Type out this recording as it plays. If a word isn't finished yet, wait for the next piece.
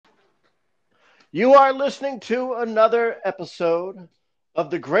You are listening to another episode of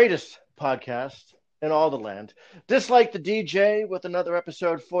the greatest podcast in all the land. Dislike the DJ with another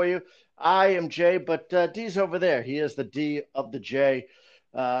episode for you. I am Jay, but D's over there. He is the D of the J.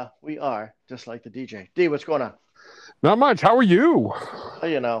 We are just like the DJ. D, what's going on? Not much. How are you?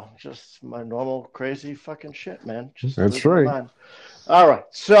 Just my normal crazy fucking shit, man. Just That's losing my right. mind. All right,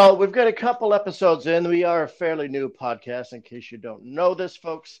 so we've got a couple episodes in. We are a fairly new podcast, in case you don't know this,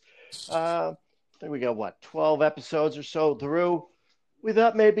 folks. I think we got 12 episodes or so through. We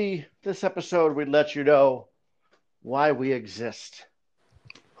thought maybe this episode we'd let you know why we exist,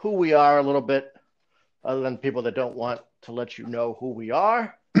 who we are a little bit, other than people that don't want to let you know who we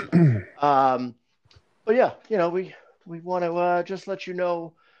are. Um, but yeah, we want to just let you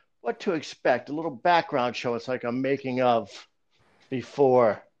know what to expect. A little background show. It's like a making of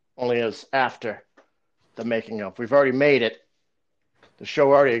before, only as after the making of. We've already made it. The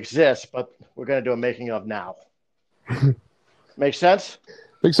show already exists, but we're going to do a making of now. Make sense?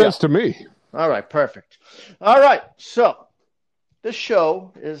 Makes Yeah. sense to me. All right, perfect. All right, so this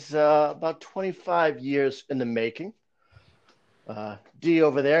show is about 25 years in the making. D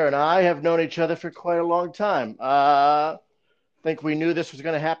over there and I have known each other for quite a long time. I think we knew this was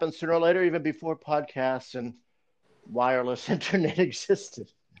going to happen sooner or later, even before podcasts and wireless internet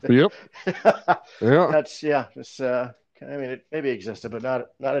existed. Yep. Yeah. It maybe existed, but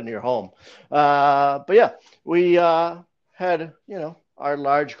not in your home. But yeah, we had our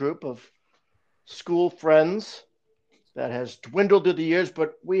large group of school friends that has dwindled through the years,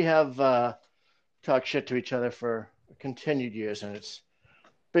 but we have talked shit to each other for continued years, and it's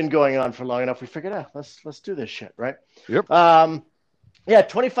been going on for long enough. We figured, let's do this shit, right? Yep.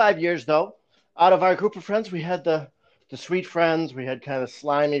 25 years though. Out of our group of friends, we had the sweet friends, we had kind of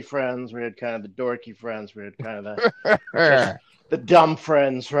slimy friends, we had kind of the dorky friends, we had kind of the dumb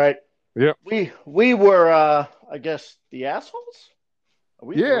friends, right? Yep. We were, I guess, the assholes.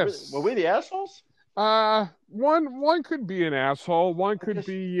 Yes. Were we the assholes? One could be an asshole. One could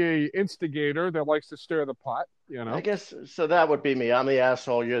be a instigator that likes to stir the pot. I guess so. That would be me. I'm the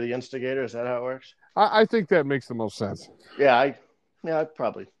asshole. You're the instigator. Is that how it works? I think that makes the most sense. Yeah,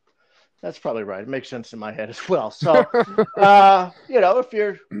 probably. That's probably right. It makes sense in my head as well. So,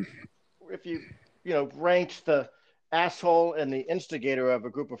 if you ranked the asshole and the instigator of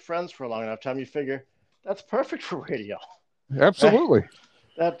a group of friends for a long enough time, you figure that's perfect for radio. Absolutely.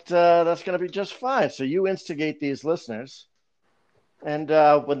 That's going to be just fine. So you instigate these listeners, and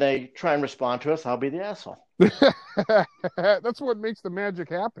when they try and respond to us, I'll be the asshole. That's what makes the magic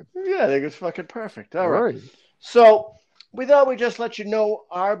happen. Yeah, I think it's fucking perfect. All right. So we thought we'd just let you know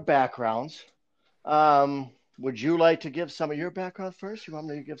our backgrounds. Would you like to give some of your background first? You want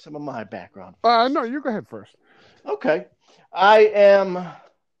me to give some of my background first? No, you go ahead first. Okay. I am,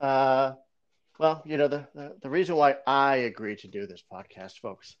 the reason why I agreed to do this podcast,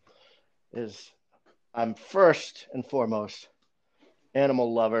 folks, is I'm first and foremost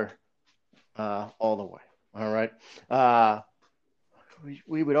animal lover all the way. All right.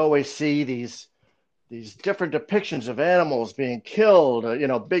 We would always see these different depictions of animals being killed,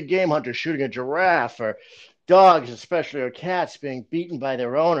 big game hunters shooting a giraffe, or dogs, especially, or cats being beaten by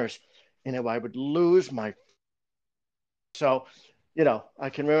their owners. And I would lose my. So, I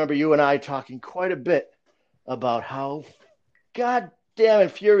can remember you and I talking quite a bit about how goddamn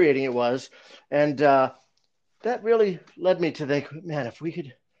infuriating it was. And that really led me to think, man, if we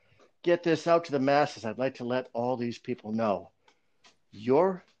could get this out to the masses, I'd like to let all these people know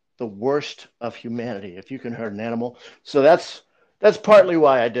you're the worst of humanity if you can hurt an animal. So that's partly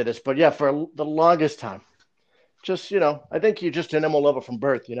why I did this. But yeah, for the longest time, just I think you're just an animal lover from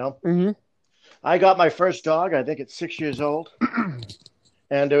birth. Mm-hmm. I got my first dog, I think at 6 years old,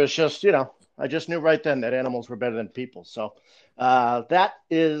 and it was just I just knew right then that animals were better than people. So that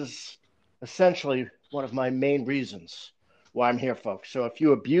is essentially one of my main reasons why I'm here, folks. So if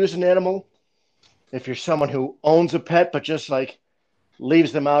you abuse an animal, if you're someone who owns a pet but just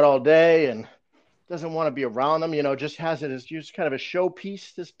leaves them out all day and doesn't want to be around them, just has it as just kind of a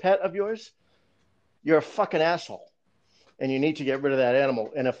showpiece, this pet of yours, you're a fucking asshole. And you need to get rid of that animal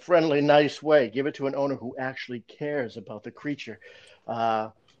in a friendly, nice way. Give it to an owner who actually cares about the creature.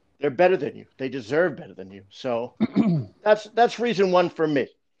 They're better than you. They deserve better than you. So that's reason one for me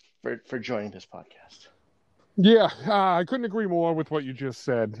for joining this podcast. Yeah, I couldn't agree more with what you just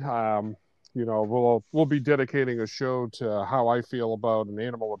said. We'll be dedicating a show to how I feel about an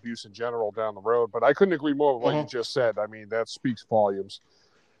animal abuse in general down the road, but I couldn't agree more with what you just said. I mean, that speaks volumes.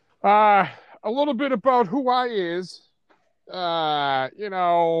 A little bit about who I is.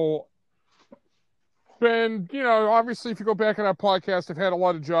 been, obviously, if you go back in our podcast, I've had a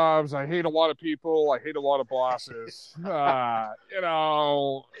lot of jobs. I hate a lot of people. I hate a lot of bosses.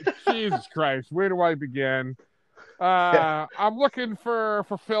 Jesus Christ, where do I begin? I'm looking for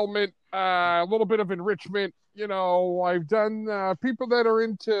fulfillment, a little bit of enrichment. I've done people that are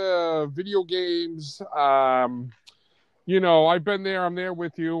into video games. I've been there. I'm there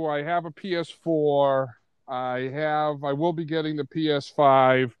with you. I have a PS4. I will be getting the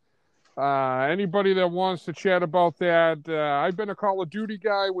PS5. Anybody that wants to chat about that, I've been a Call of Duty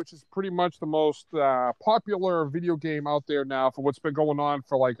guy, which is pretty much the most popular video game out there now for what's been going on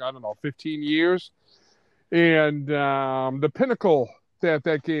for 15 years. And the pinnacle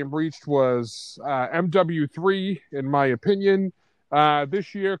that game reached was MW3, in my opinion.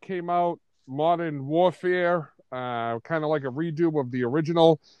 This year came out Modern Warfare, kind of like a redo of the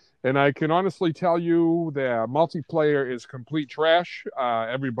original. And I can honestly tell you that multiplayer is complete trash.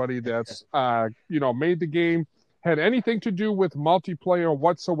 Everybody that's, made the game had anything to do with multiplayer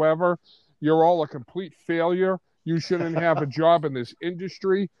whatsoever. You're all a complete failure. You shouldn't have a job in this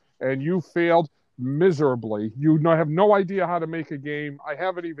industry, and you failed miserably. You have no idea how to make a game. I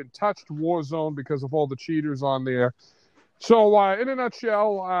haven't even touched Warzone because of all the cheaters on there. So, in a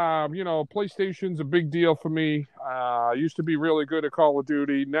nutshell, PlayStation's a big deal for me. I used to be really good at Call of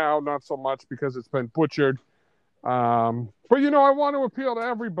Duty. Now, not so much because it's been butchered. But, I want to appeal to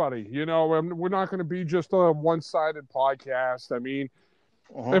everybody. We're not going to be just a one-sided podcast. I mean,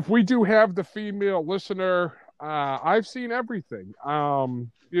 if we do have the female listener, I've seen everything.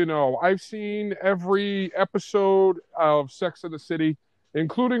 I've seen every episode of Sex and the City,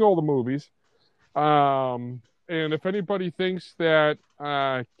 including all the movies. And if anybody thinks that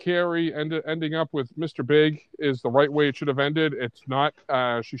Carrie ending up with Mr. Big is the right way it should have ended, it's not.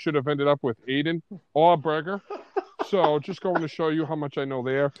 She should have ended up with Aiden or Berger. So just going to show you how much I know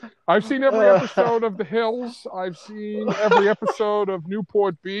there. I've seen every episode of The Hills. I've seen every episode of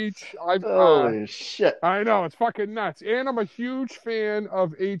Newport Beach. Holy shit. I know, it's fucking nuts. And I'm a huge fan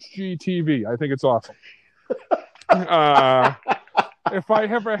of HGTV. I think it's awesome. If I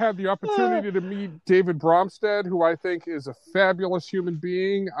ever had the opportunity to meet David Bromstead, who I think is a fabulous human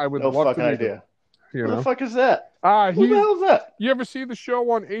being, I would love to meet him. Who the fuck is that? Who the hell is that? You ever see the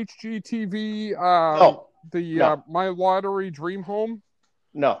show on HGTV? No. My Lottery Dream Home?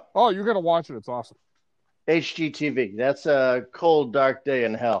 No. Oh, you got to watch it. It's awesome. HGTV. That's a cold, dark day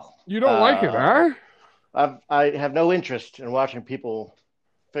in hell. You don't like it, huh? I have no interest in watching people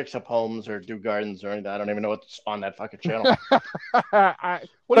fix up homes or do gardens or anything. I don't even know what's on that fucking channel. But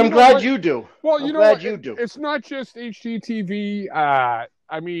I'm glad you do. Well, I'm glad you do. It's not just HGTV.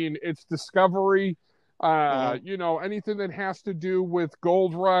 I mean, it's Discovery. Anything that has to do with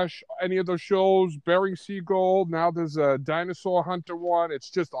Gold Rush, any of those shows, Bering Sea Gold. Now there's a Dinosaur Hunter one. It's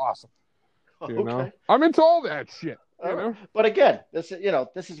just awesome. You know, I'm into all that shit. You know? But again, this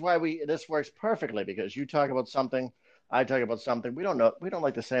is why this works perfectly, because you talk about something, I talk about something. We don't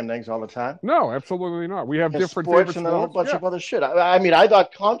like the same things all the time. No, absolutely not. We have different sports and a whole bunch of other shit. I mean, I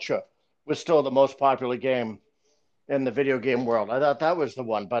thought Contra was still the most popular game in the video game world. I thought that was the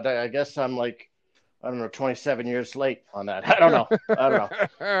one, but I guess I'm 27 years late on that. I don't know.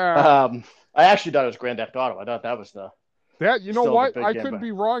 I actually thought it was Grand Theft Auto. I thought that was the. That, you know what? I could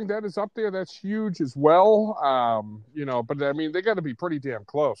be wrong. That is up there. That's huge as well. But I mean, they got to be pretty damn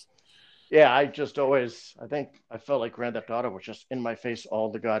close. Yeah, I felt like Grand Theft Auto was just in my face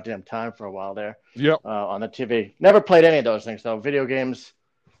all the goddamn time for a while there. Yep. On the TV. Never played any of those things though. Video games,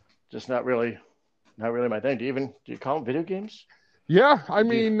 just not really my thing. Do you call them video games? Yeah, I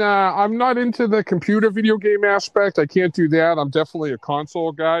mean, I'm not into the computer video game aspect. I can't do that. I'm definitely a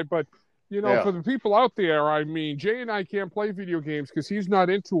console guy, but. For the people out there, I mean, Jay and I can't play video games because he's not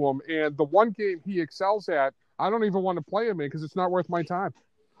into them. And the one game he excels at, I don't even want to play him in because it's not worth my time.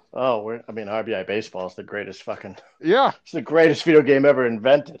 Oh, RBI Baseball is the greatest fucking... Yeah. It's the greatest video game ever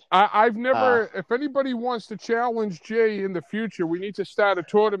invented. I've never... if anybody wants to challenge Jay in the future, we need to start a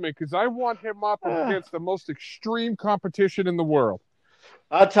tournament because I want him up against the most extreme competition in the world.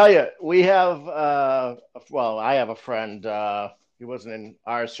 I'll tell you, we have... I have a friend... he wasn't in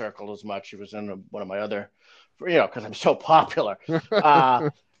our circle as much. He was in one of my other, because I'm so popular.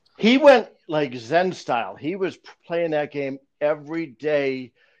 He went like Zen style. He was playing that game every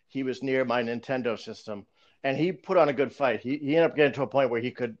day he was near my Nintendo system, and he put on a good fight. He ended up getting to a point where he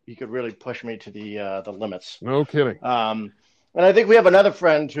could really push me to the limits. No kidding. And I think we have another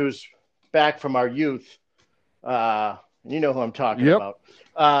friend who's back from our youth. You know who I'm talking about.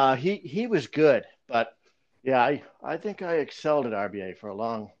 He was good, but. Yeah, I think I excelled at RBA for a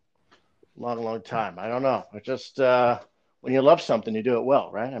long time. I don't know. I just when you love something, you do it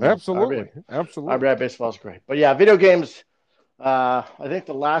well, right? I mean, Absolutely. Absolutely. RBI baseball is great. But yeah, video games. I think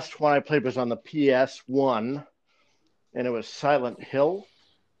the last one I played was on the PS1, and it was Silent Hill.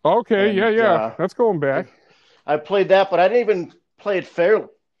 Okay. And, Yeah. That's going back. I played that, but I didn't even play it fairly.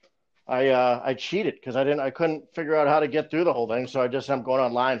 I cheated because I couldn't figure out how to get through the whole thing. So I just am going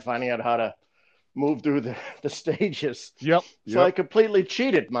online finding out how to move through the stages. Yep. So I completely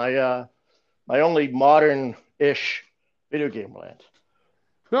cheated my only modern-ish video game land.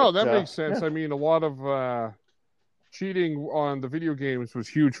 No, that makes sense. Yeah. I mean, a lot of cheating on the video games was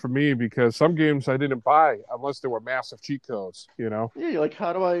huge for me because some games I didn't buy unless there were massive cheat codes, you know? Yeah, you're like,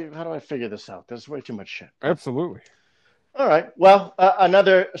 how do I figure this out? There's way too much shit. Absolutely. All right. Well,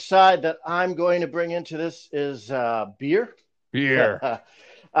 another side that I'm going to bring into this is beer. Beer.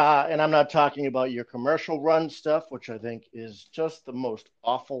 And I'm not talking about your commercial run stuff, which I think is just the most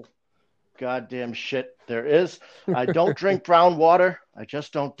awful goddamn shit there is. I don't drink brown water. I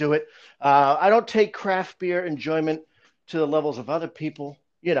just don't do it. I don't take craft beer enjoyment to the levels of other people.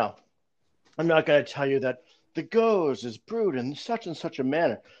 You know, I'm not going to tell you that the Goes is brewed in such and such a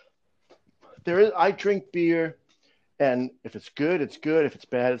manner. I drink beer, and if it's good, it's good. If it's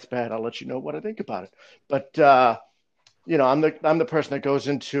bad, it's bad. I'll let you know what I think about it. But you know, I'm the person that goes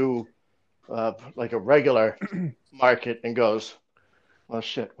into like a regular market and goes, well,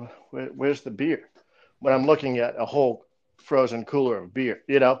 shit, where's the beer? When I'm looking at a whole frozen cooler of beer,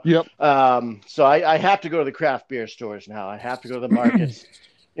 you know? Yep. So I have to go to the craft beer stores now. I have to go to the markets,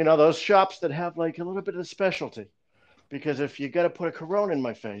 you know, those shops that have like a little bit of specialty. Because if you got to put a Corona in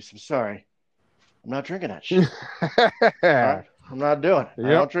my face, I'm sorry. I'm not drinking that shit. Right? I'm not doing it. Yep. I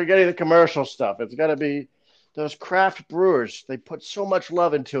don't drink any of the commercial stuff. It's got to be those craft brewers. They put so much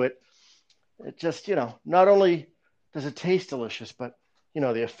love into it. It just, you know, not only does it taste delicious, but you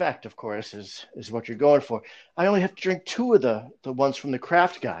know, the effect, of course, is what you're going for. I only have to drink 2 of the ones from the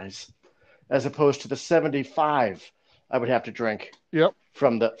craft guys, as opposed to the 75 I would have to drink. Yep.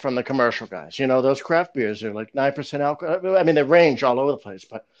 From the commercial guys. You know, those craft beers are like 9% alcohol. I mean, they range all over the place,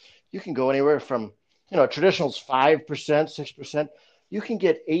 but you can go anywhere from, you know, traditional's 5%, 6%. You can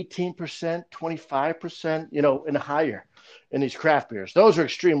get 18%, 25%, you know, and higher in these craft beers. Those are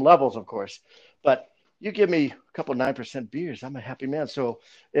extreme levels, of course, but you give me a couple 9% beers, I'm a happy man. So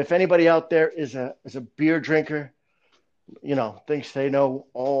if anybody out there is a beer drinker, you know, thinks they know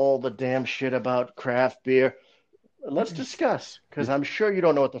all the damn shit about craft beer, let's discuss, because I'm sure you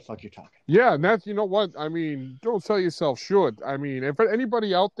don't know what the fuck you're talking. Yeah, and that's, you know what, I mean, don't sell yourself short. I mean, if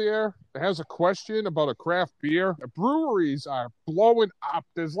anybody out there has a question about a craft beer, breweries are blowing up.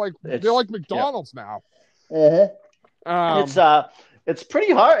 They're like McDonald's now. Uh-huh. It's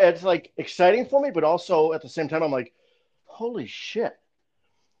pretty hard. It's like exciting for me, but also at the same time, I'm like, holy shit.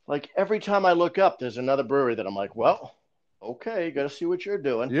 Like every time I look up, there's another brewery that I'm like, well, okay, got to see what you're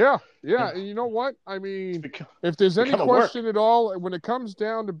doing. Yeah. And you know what? I mean, if there's any question at all, when it comes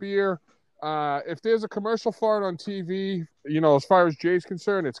down to beer, if there's a commercial for it on TV, you know, as far as Jay's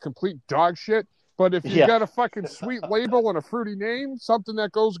concerned, it's complete dog shit. But if you got a fucking sweet label and a fruity name, something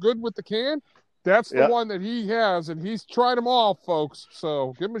that goes good with the can, that's the one that he has, and he's tried them all, folks.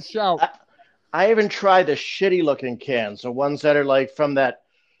 So give him a shout. I even tried the shitty-looking cans, the ones that are like from that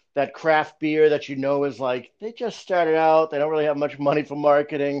craft beer that you know is like, they just started out. They don't really have much money for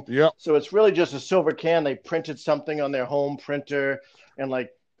marketing. Yep. So it's really just a silver can. They printed something on their home printer and like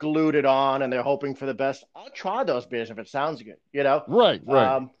glued it on, and they're hoping for the best. I'll try those beers if it sounds good, you know? Right.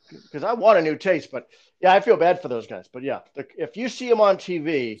 Because I want a new taste. But, yeah, I feel bad for those guys. But, yeah, if you see them on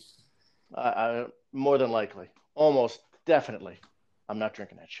TV, more than likely, almost definitely, I'm not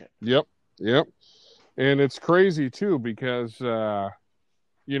drinking that shit. Yep. And it's crazy, too, because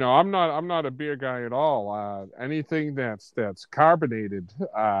you know, I'm not a beer guy at all. Anything that's carbonated.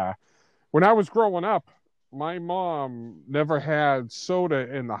 When I was growing up, my mom never had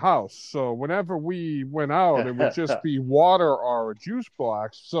soda in the house. So whenever we went out, it would just be water or a juice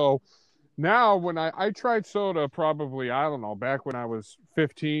box. So now when I tried soda probably, I don't know, back when I was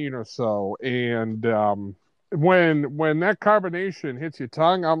 15 or so. And when that carbonation hits your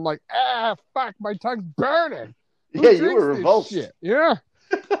tongue, I'm like, fuck, my tongue's burning. Who you were revulsed. Shit? Yeah.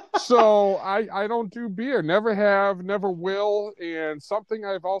 So I don't do beer. Never have, never will. And something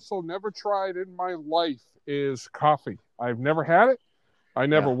I've also never tried in my life is coffee. I've never had it. I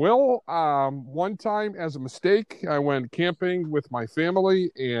never will. One time, as a mistake, I went camping with my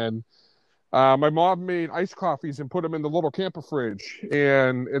family, and my mom made iced coffees and put them in the little camper fridge.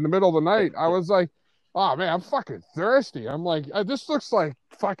 And in the middle of the night, I was like, oh, man, I'm fucking thirsty. I'm like, this looks like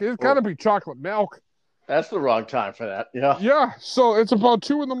fucking, it's got to be chocolate milk. That's the wrong time for that. Yeah. Yeah. So it's about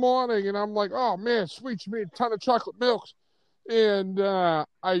 2 a.m, and I'm like, oh man, sweet, you made a ton of chocolate milks. And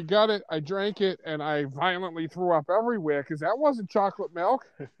I got it, I drank it, and I violently threw up everywhere because that wasn't chocolate milk.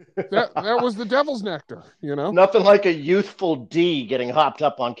 That was the devil's nectar, you know? Nothing like a youthful D getting hopped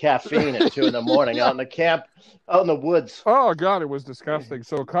up on caffeine at 2 a.m. Yeah. out in the camp, out in the woods. Oh God, it was disgusting.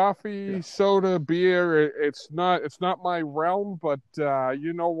 So coffee, soda, beer, it's not my realm, but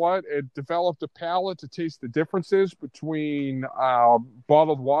you know what? It developed a palate to taste the differences between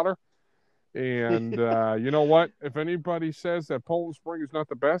bottled water. And you know what? If anybody says that Poland Spring is not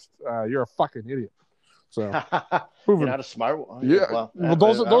the best, you're a fucking idiot. So You're not a smart one. yeah. Well,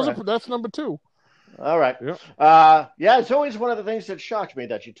 those right. are that's number 2. All right. Yeah. Yeah, it's always one of the things that shocked me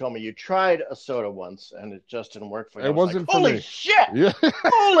that you told me you tried a soda once and it just didn't work for you. It wasn't like, holy me. shit! Yeah.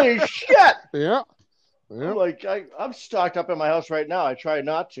 Holy shit! Yeah. I'm like, I'm stocked up in my house right now. I try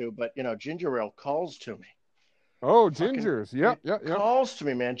not to, but ginger ale calls to me. Oh, gingers. Yeah. Calls to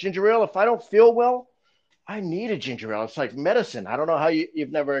me, man. Ginger ale. If I don't feel well, I need a ginger ale. It's like medicine. I don't know how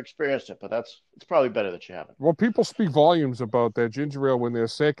you've never experienced it, but it's probably better that you haven't. Well, people speak volumes about that ginger ale when they're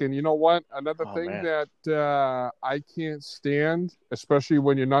sick. And you know what? Another thing man. that I can't stand, especially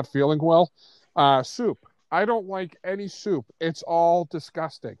when you're not feeling well, soup. I don't like any soup. It's all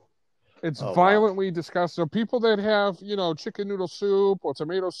disgusting. It's violently disgusting. So people that have, chicken noodle soup or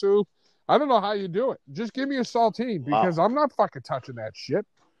tomato soup, I don't know how you do it. Just give me a saltine because I'm not fucking touching that shit.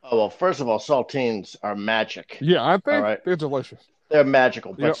 Oh, well, first of all, saltines are magic. Yeah, aren't they? All right. They're delicious. They're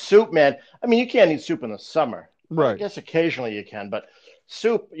magical. But soup, man, I mean, you can't eat soup in the summer. Right. I guess occasionally you can, but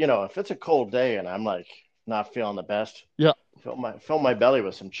soup, if it's a cold day and I'm like not feeling the best, fill my belly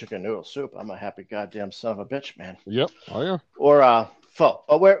with some chicken noodle soup. I'm a happy goddamn son of a bitch, man. Yep. Oh yeah. Or pho.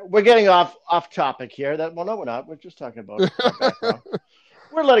 Oh, we're getting off topic here. No, we're not. We're just talking about our background.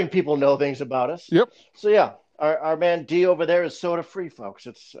 We're letting people know things about us. Yep. So yeah, our man D over there is soda free, folks.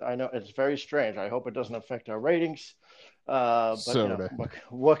 I know it's very strange. I hope it doesn't affect our ratings. But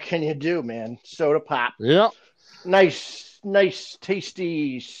what can you do, man? Soda pop. Yeah. Nice,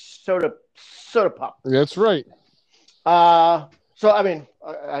 tasty soda pop. That's right. So I mean,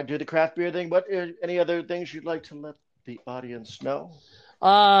 I do the craft beer thing. But any other things you'd like to let the audience know?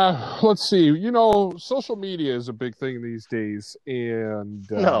 Let's see. Social media is a big thing these days, and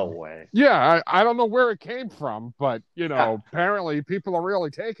no way. Yeah, I don't know where it came from, but apparently people are really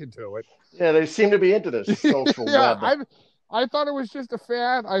taking to it. Yeah, they seem to be into this social web. I thought it was just a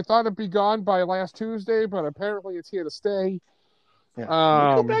fad. I thought it'd be gone by last Tuesday, but apparently it's here to stay. Yeah.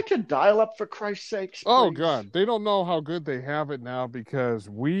 Go back to dial-up for Christ's sakes. Please. Oh God, they don't know how good they have it now because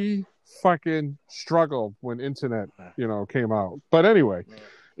we fucking struggled when internet, came out. But anyway,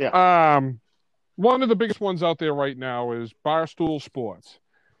 one of the biggest ones out there right now is Barstool Sports,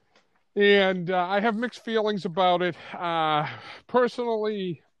 and I have mixed feelings about it.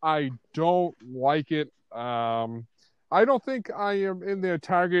 Personally, I don't like it. I don't think I am in their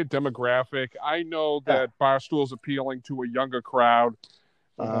target demographic. I know that Barstool's appealing to a younger crowd.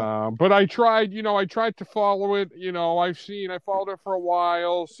 But I tried to follow it. I followed it for a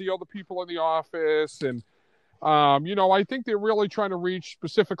while, see all the people in the office. And, I think they're really trying to reach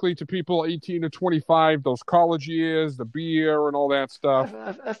specifically to people 18 to 25, those college years, the beer and all that stuff.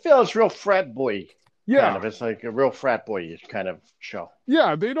 I feel it's real frat boy. Yeah. Kind of. It's like a real frat boy kind of show.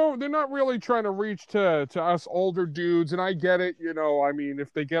 Yeah, they're not really trying to reach to us older dudes. And I get it. I mean,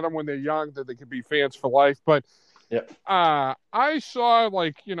 if they get them when they're young, then they can be fans for life. But I saw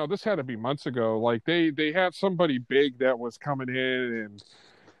this had to be months ago. Like they had somebody big that was coming in and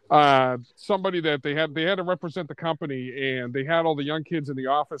somebody that they had to represent the company, and they had all the young kids in the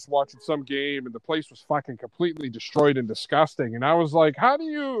office watching some game, and the place was fucking completely destroyed and disgusting. And I was like, how do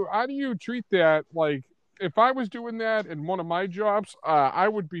you treat that? Like if I was doing that in one of my jobs, I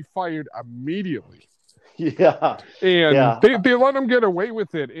would be fired immediately. Yeah. And they let them get away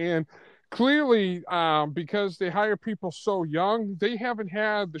with it. And clearly, because they hire people so young, they haven't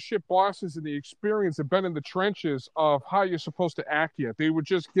had the shit bosses and the experience and been in the trenches of how you're supposed to act yet. They were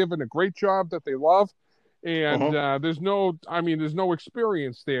just given a great job that they love, and there's no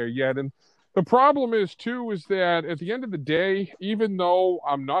experience there yet. And the problem is that at the end of the day, even though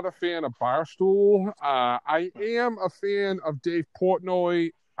I'm not a fan of Barstool, I am a fan of Dave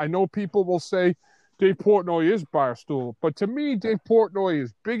Portnoy. I know people will say Dave Portnoy is Barstool, but to me, Dave Portnoy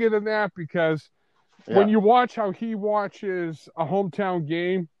is bigger than that because when you watch how he watches a hometown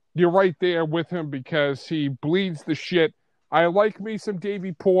game, you're right there with him because he bleeds the shit. I like me some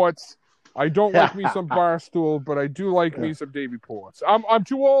Davey Ports. I don't like me some Barstool, but I do like me some Davey Ports. I'm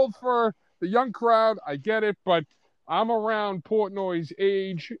too old for the young crowd. I get it, but I'm around Portnoy's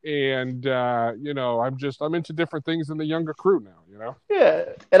age, and I'm into different things than the younger crew now. Yeah,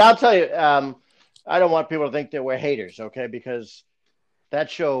 and I'll tell you. I don't want people to think that we're haters, okay? Because that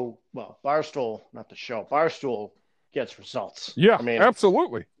show, well, Barstool, not the show, Barstool gets results. Yeah, I mean,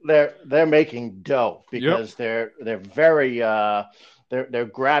 absolutely. they're making dough Yep. because they're very they're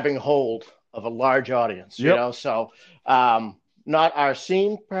grabbing hold of a large audience, you Yep. know. So not our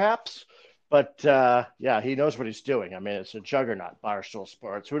scene perhaps, but yeah, he knows what he's doing. I mean, it's a juggernaut, Barstool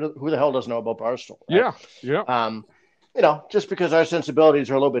Sports. Who the hell doesn't know about Barstool? Right? Yeah. You know, just because our sensibilities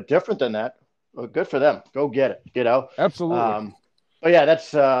are a little bit different than that, well, good for them. Go get it, you know. Absolutely. But yeah, that's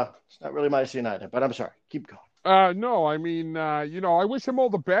it's not really my scene either. But I'm sorry. Keep going. No, I mean, I wish him all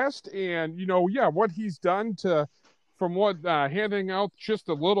the best, and what he's done from handing out just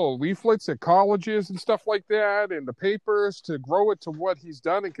the little leaflets at colleges and stuff like that, and the papers to grow it to what he's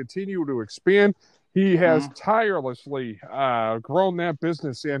done and continue to expand. He has tirelessly grown that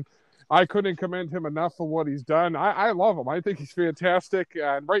business, and I couldn't commend him enough for what he's done. I love him. I think he's fantastic,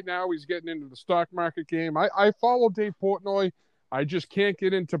 and right now he's getting into the stock market game. I follow Dave Portnoy. I just can't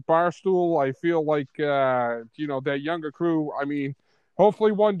get into Barstool. I feel like, that younger crew, I mean,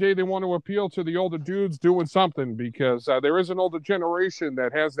 hopefully one day they want to appeal to the older dudes doing something because there is an older generation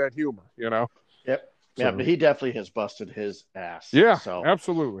that has that humor, you know? Yep. Yeah, but he definitely has busted his ass. Yeah, so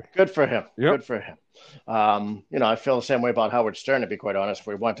absolutely. Good for him. Yep. Good for him. I feel the same way about Howard Stern, to be quite honest.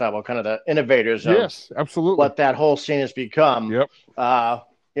 We want to talk about kind of the innovators of absolutely. what that whole scene has become. Yep.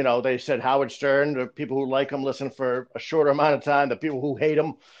 They said Howard Stern, the people who like him listen for a shorter amount of time. The people who hate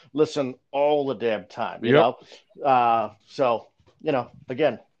him listen all the damn time, you know?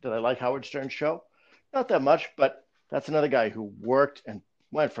 Again, did I like Howard Stern's show? Not that much, but that's another guy who worked and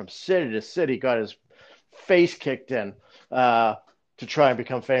went from city to city, got his face kicked in to try and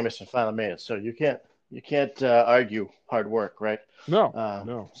become famous and finally made it. So you can't argue hard work, right?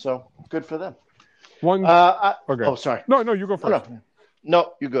 No. So good for them. Okay. Oh, sorry. No, you go first.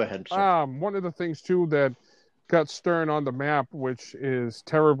 No, you go ahead. One of the things too that got Stern on the map, which is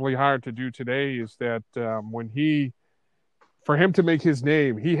terribly hard to do today, is that for him to make his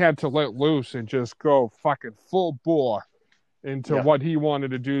name, he had to let loose and just go fucking full bore into what he wanted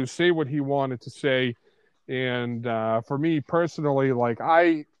to do, say what he wanted to say. And for me personally, like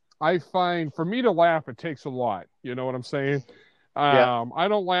I find for me to laugh, it takes a lot. You know what I'm saying? I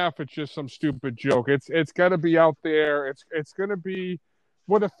don't laugh at just some stupid joke. It's got to be out there. It's going to be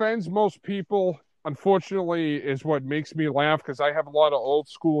what offends most people. Unfortunately, is what makes me laugh because I have a lot of old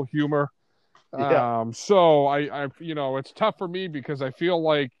school humor. So I it's tough for me because I feel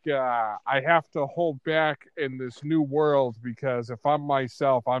like I have to hold back in this new world because if I'm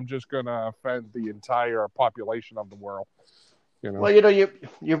myself, I'm just going to offend the entire population of the world. You know? Well,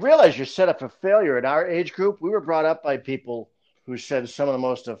 you realize you're set up for failure. In our age group, we were brought up by people who said some of the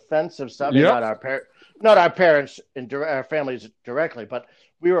most offensive stuff. Not our parents and our families directly, but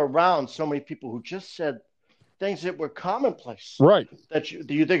we were around so many people who just said things that were commonplace. Right. That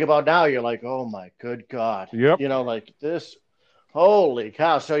you think about now, you're like, oh my good God. Yep. Like this, holy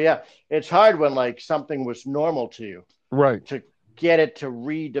cow. So yeah, it's hard when like something was normal to you. Right. To get it to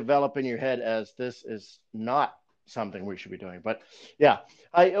redevelop in your head as this is not something we should be doing. But yeah,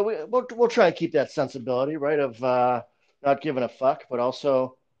 we'll try and keep that sensibility, right, of not giving a fuck, but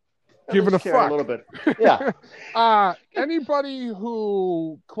also giving a fuck a little bit. Yeah. Anybody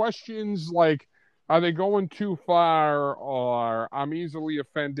who questions like, are they going too far or I'm easily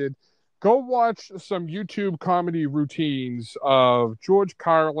offended, go watch some YouTube comedy routines of George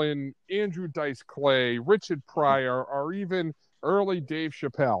Carlin, Andrew Dice Clay, Richard Pryor, or even early Dave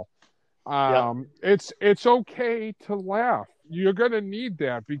Chappelle. It's okay to laugh. You're going to need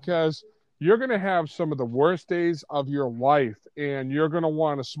that because you're going to have some of the worst days of your life and you're going to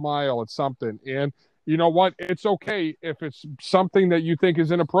want to smile at something. And you know what? It's okay if it's something that you think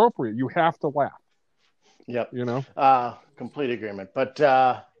is inappropriate. You have to laugh. Yep. Complete agreement. But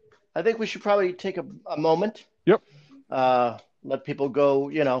I think we should probably take a moment. Yep. Let people go,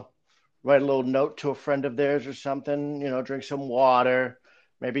 write a little note to a friend of theirs or something, drink some water,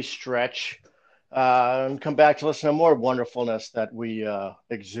 maybe stretch, and come back to listen to more wonderfulness that we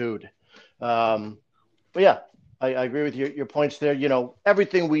exude. But yeah, I agree with your points there.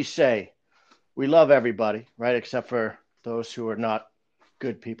 Everything we say, we love everybody, right? Except for those who are not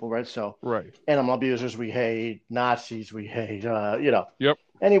good people, right? So right. Animal abusers we hate, Nazis we hate, Yep.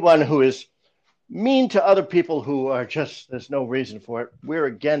 Anyone who is mean to other people who are just, there's no reason for it, we're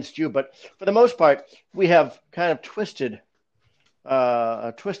against you. But for the most part, we have kind of a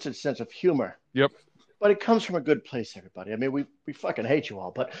twisted sense of humor. Yep. But it comes from a good place, everybody. I mean, we fucking hate you all,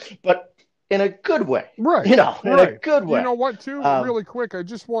 but in a good way. Right. In a good way. You know what, too? Really quick, I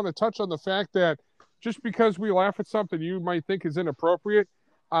just want to touch on the fact that just because we laugh at something you might think is inappropriate,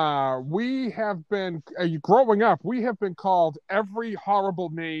 we have been growing up. We have been called every horrible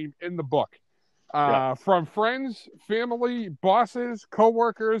name in the book, from friends, family, bosses,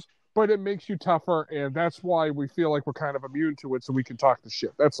 coworkers. But it makes you tougher, and that's why we feel like we're kind of immune to it, so we can talk the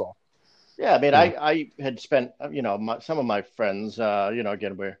shit. That's all. Yeah, I mean, I had spent, some of my friends,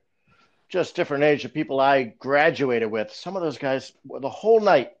 again, we're just different age of people I graduated with. Some of those guys, the whole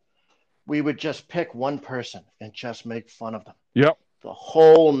night, we would just pick one person and just make fun of them. Yep. The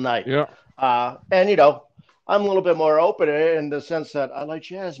whole night. Yeah. And, I'm a little bit more open in the sense that I like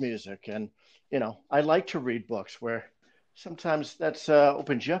jazz music and, I like to read books where sometimes that's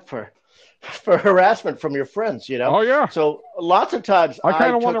opens you up for harassment from your friends, Oh, yeah. So lots of times I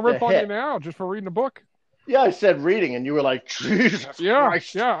kind of want to rip on you now just for reading a book. Yeah, I said reading, and you were like, Jesus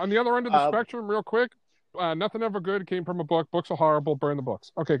Christ. Yeah, on the other end of the spectrum, real quick, nothing ever good came from a book. Books are horrible. Burn the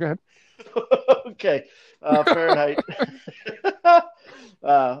books. Okay, go ahead. Okay, Fahrenheit.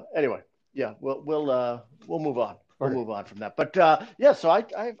 Anyway, yeah, we'll move on. We'll move on from that. But so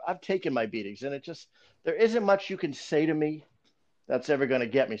I've taken my beatings, and there isn't much you can say to me that's ever going to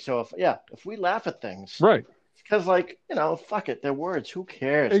get me. So if we laugh at things, right? Because fuck it, they're words. Who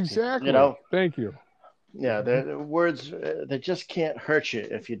cares? Exactly. Thank you. Yeah, they're words. They just can't hurt you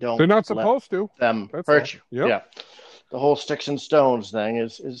if you don't. They're not supposed to. Them hurt you. Yep. Yeah. The whole sticks and stones thing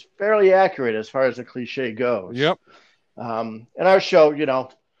is fairly accurate as far as the cliche goes. Yep. In our show,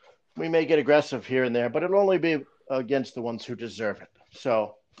 we may get aggressive here and there, but it'll only be against the ones who deserve it.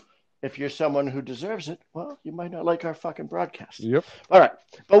 So if you're someone who deserves it, well, you might not like our fucking broadcast. Yep. All right.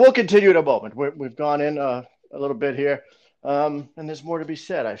 But we'll continue in a moment. We've gone in a little bit here, and there's more to be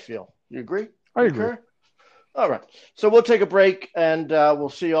said, I feel. You agree? I agree. All right. So we'll take a break, and we'll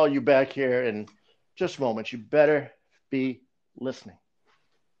see all you back here in just a moment. You better be listening.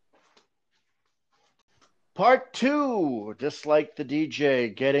 Part 2, just like the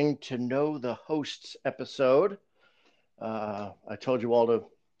DJ, getting to know the hosts episode. I told you all to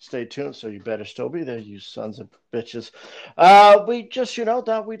stay tuned, so you better still be there, you sons of bitches. We just,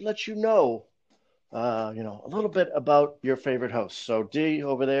 thought we'd let you know, a little bit about your favorite hosts. So D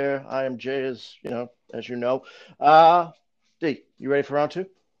over there, I am Jay, as you know. D, you ready for round 2?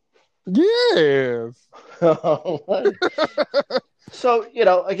 Yes. So,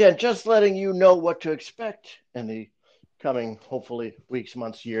 again, just letting you know what to expect in the coming, hopefully, weeks,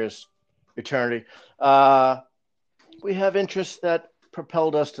 months, years, eternity. We have interests that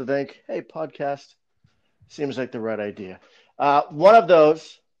propelled us to think, hey, podcast seems like the right idea. One of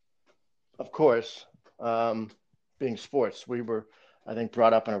those, of course, being sports. We were, I think,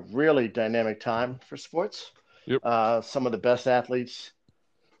 brought up in a really dynamic time for sports. Yep. Some of the best athletes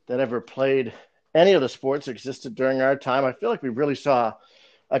that ever played any of the sports existed during our time. I feel like we really saw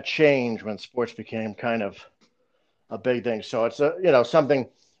a change when sports became kind of a big thing. So it's something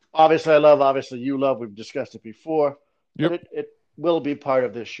obviously I love, obviously you love. We've discussed it before. Yep. But it will be part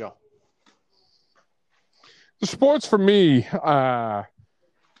of this show. The sports for me,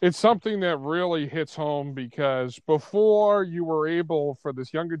 it's something that really hits home because before you were able for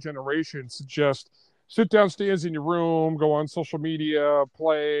this younger generation to just sit downstairs in your room, go on social media,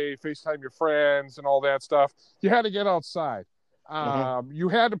 play, FaceTime your friends and all that stuff, you had to get outside. You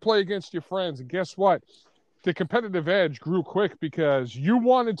had to play against your friends. And guess what? The competitive edge grew quick because you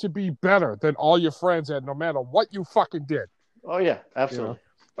wanted to be better than all your friends had, no matter what you fucking did. Oh, yeah, absolutely.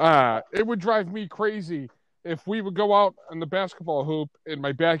 It would drive me crazy if we would go out on the basketball hoop in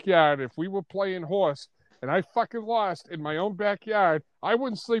my backyard. If we were playing horse and I fucking lost in my own backyard, I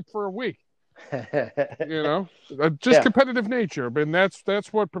wouldn't sleep for a week. Competitive nature. And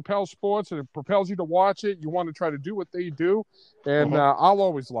that's what propels sports, and it propels you to watch it. You want to try to do what they do, and I'll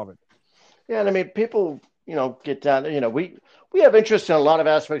always love it. Yeah, and I mean, people, get down. We have interest in a lot of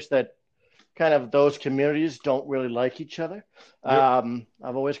aspects that kind of those communities don't really like each other. Yep.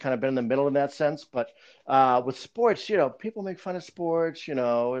 I've always kind of been in the middle in that sense. But with sports, people make fun of sports.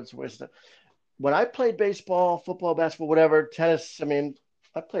 When I played baseball, football, basketball, whatever, tennis. I mean,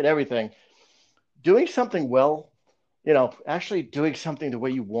 I played everything. Doing something well, actually doing something the way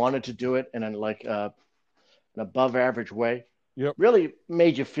you wanted to do it in an above average way, really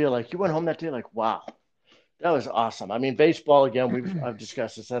made you feel like you went home that day like, wow, that was awesome. I mean, baseball, again, I've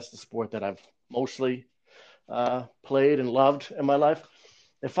discussed this. That's the sport that I've mostly played and loved in my life.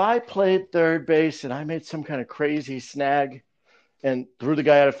 If I played third base and I made some kind of crazy snag and threw the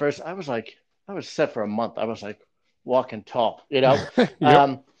guy out at first, I was set for a month. I was like walking tall,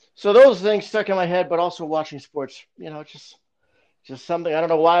 Yep. So those things stuck in my head, but also watching sports, just something. I don't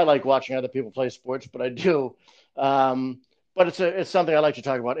know why I like watching other people play sports, but I do. But it's something I like to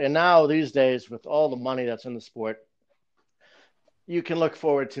talk about. And now these days, with all the money that's in the sport, you can look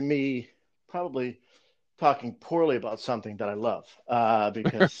forward to me probably talking poorly about something that I love,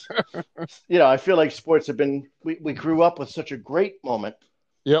 because I feel like sports have been. We grew up with such a great moment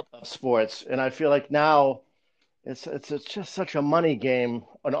Yep. of sports, and I feel like now it's just such a money game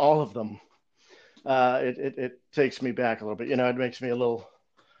on all of them. It takes me back a little bit. It makes me a little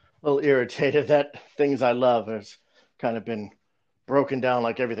irritated that things I love has kind of been broken down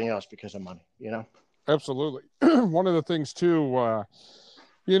like everything else because of money. Absolutely. One of the things too,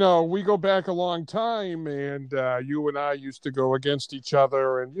 we go back a long time, and you and I used to go against each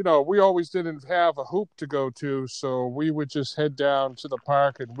other, and we always didn't have a hoop to go to, so we would just head down to the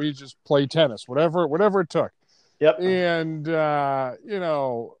park and we just play tennis, whatever it took. Yep. And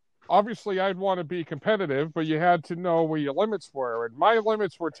obviously I'd want to be competitive, but you had to know where your limits were, and my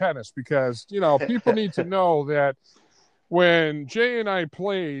limits were tennis because people need to know that when Jay and I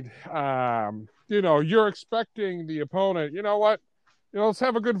played, you're expecting the opponent. You know what? Let's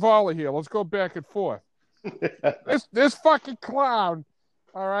have a good volley here. Let's go back and forth. This fucking clown,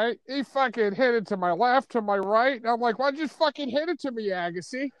 all right? He fucking hit it to my left, to my right. And I'm like, why'd you fucking hit it to me,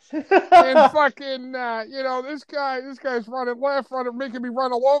 Agassi? And fucking, this guy's running left, making me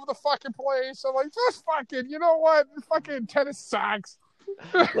run all over the fucking place. I'm like, just fucking, you know what? Fucking tennis sucks.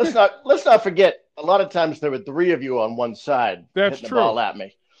 Let's not forget. A lot of times there were three of you on one side. That's hitting true. The ball at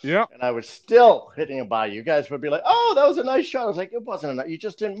me. Yeah. And I was still hitting it by you. You guys would be like, "Oh, that was a nice shot." I was like, "It wasn't enough. You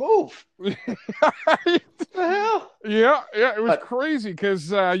just didn't move." What the hell? Yeah. It was crazy because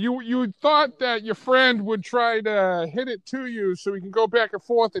you thought that your friend would try to hit it to you so he can go back and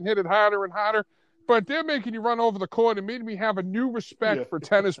forth and hit it harder and harder. But they're making you run over the court and made me have a new respect for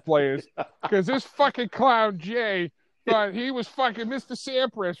tennis players because this fucking clown Jay thought he was fucking Mr.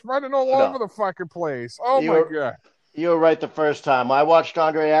 Sampras running all over the fucking place. Oh my God. You were right the first time. I watched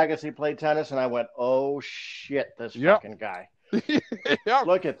Andre Agassi play tennis, and I went, "Oh, shit, this fucking guy. Yep.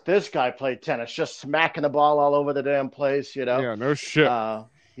 Look at this guy play tennis, just smacking the ball all over the damn place, Yeah, no shit.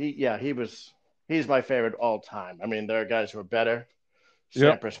 He's my favorite all time. I mean, there are guys who are better,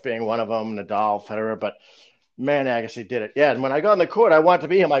 Sampras being one of them, Nadal, Federer, but man, Agassi did it. Yeah, and when I got on the court, I wanted to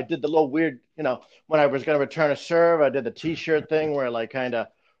be him. I did the little weird, when I was going to return a serve, I did the T-shirt thing where I kind of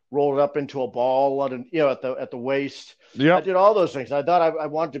rolled it up into a ball, at the waist. Yeah, I did all those things. I thought I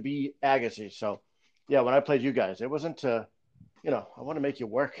wanted to be Agassi. So, yeah, when I played you guys, it wasn't I want to make you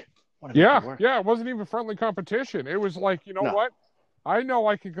work. Yeah, it wasn't even friendly competition. It was like, what? I know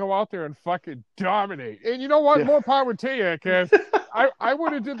I could go out there and fucking dominate. And you know what? Yeah. More power to you, because I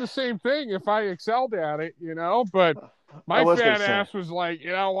would have did the same thing if I excelled at it, but my fat ass was like,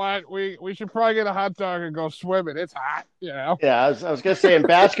 you know what? We should probably get a hot dog and go swimming. It's hot, Yeah, I was going to say in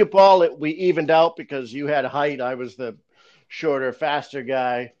basketball, we evened out because you had height. I was the shorter, faster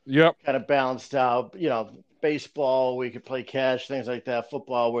guy. Yep. Kind of balanced out. Baseball, we could play catch, things like that.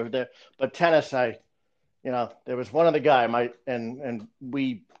 Football, we're there. But tennis, there was one other guy, and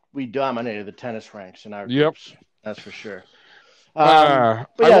we dominated the tennis ranks in our groups. That's for sure.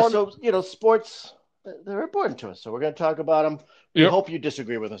 Sports, they're important to us, so we're going to talk about them. We hope you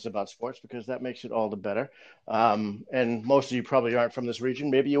disagree with us about sports because that makes it all the better. And most of you probably aren't from this region.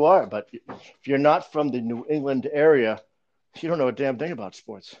 Maybe you are, but if you're not from the New England area, you don't know a damn thing about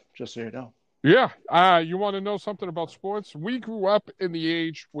sports, just so you know. Yeah. You want to know something about sports? We grew up in the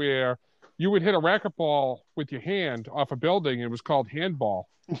age where you would hit a racquetball with your hand off a building. It was called handball.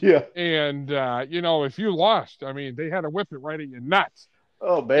 Yeah. And, if you lost, I mean, they had to whip it right in your nuts.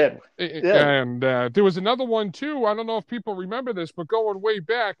 Oh, man. And there was another one, too. I don't know if people remember this, but going way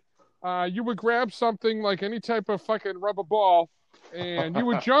back, you would grab something like any type of fucking rubber ball, and you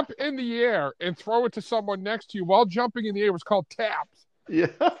would jump in the air and throw it to someone next to you while jumping in the air. It was called taps. Yeah.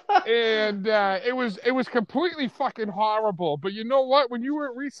 And it was completely fucking horrible. But you know what? When you were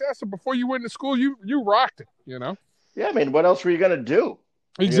at recess and before you went to school, you rocked it, Yeah, I mean, what else were you going to do?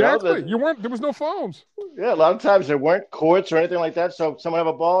 Exactly. There was no phones. Yeah, a lot of times there weren't courts or anything like that. So someone have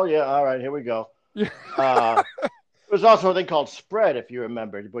a ball? Yeah, all right, here we go. Yeah. There was also a thing called spread, if you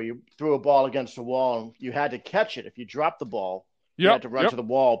remember, where you threw a ball against the wall and you had to catch it. If you dropped the ball, you had to run to the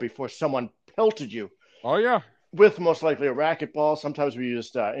wall before someone pelted you. Oh, yeah. With most likely a racquetball. Sometimes we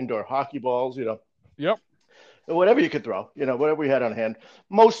used indoor hockey balls, Yep. Whatever you could throw, whatever we had on hand.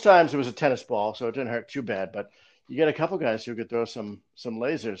 Most times it was a tennis ball, so it didn't hurt too bad. But you get a couple guys who could throw some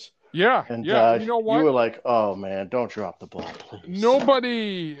lasers. Yeah, and you know what? You were like, oh man, don't drop the ball, please.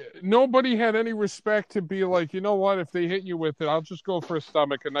 Nobody had any respect to be like, you know what? If they hit you with it, I'll just go for a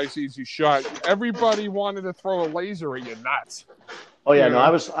stomach, a nice easy shot. Everybody wanted to throw a laser at your nuts. Oh yeah, I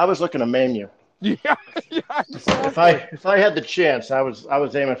was looking to maim you. Yeah. Exactly. If I had the chance, I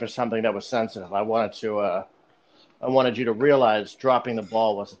was aiming for something that was sensitive. I wanted to I wanted you to realize dropping the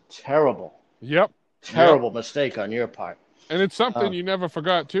ball was a terrible mistake on your part. And it's something you never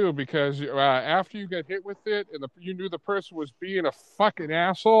forgot, too, because after you get hit with it and you knew the person was being a fucking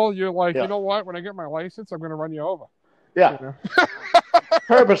asshole, you're like, you know what? When I get my license, I'm going to run you over. Yeah. You know?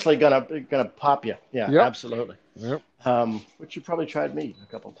 Purposely gonna pop you. Yeah, absolutely. Yep. Which you probably tried me a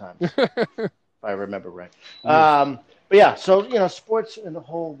couple times, if I remember right. But yeah, so, sports in the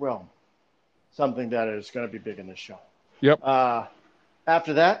whole realm, something that is going to be big in this show. Yep.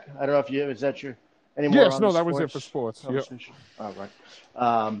 After that, I don't know if is that your... Any more yes, no, that was it for sports. Yep. All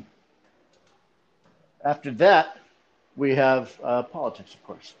right. After that, we have politics, of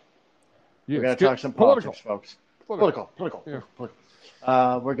course. Yes. We're going to talk some politics, folks. Political. Yeah.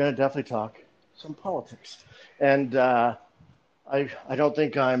 We're going to definitely talk some politics. And I don't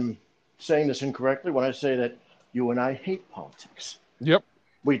think I'm saying this incorrectly when I say that you and I hate politics. Yep.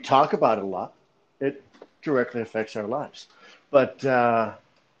 We talk about it a lot. It directly affects our lives. But...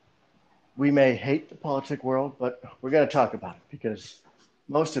 we may hate the politic world, but we're going to talk about it because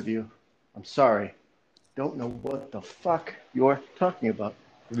most of you, I'm sorry, don't know what the fuck you're talking about.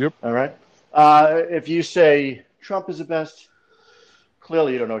 Yep. All right? If you say Trump is the best,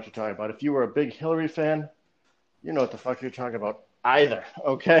 clearly you don't know what you're talking about. If you were a big Hillary fan, you know what the fuck you're talking about either,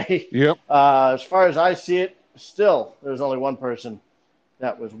 okay? Yep. As far as I see it, still, there's only one person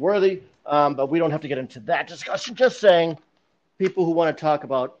that was worthy, but we don't have to get into that discussion. Just saying, people who want to talk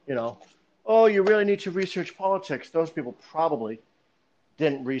about, oh, you really need to research politics. Those people probably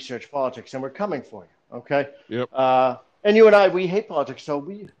didn't research politics, and we're coming for you, okay? Yep. And you and I, we hate politics, so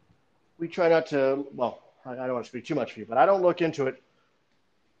we try not to, well, I don't want to speak too much for you, but I don't look into it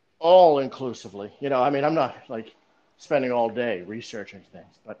all inclusively. I'm not, like, spending all day researching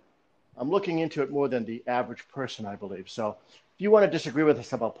things, but I'm looking into it more than the average person, I believe. So if you want to disagree with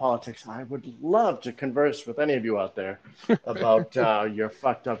us about politics, I would love to converse with any of you out there about your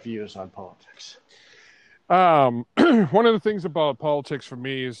fucked up views on politics. One of the things about politics for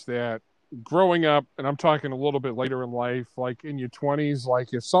me is that growing up, and I'm talking a little bit later in life, like in your 20s,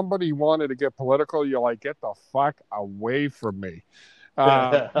 like if somebody wanted to get political, you're like, get the fuck away from me.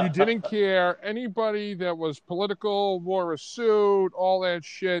 You didn't care. Anybody that was political, wore a suit, all that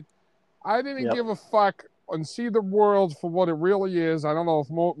shit. I didn't give a fuck and see the world for what it really is. I don't know if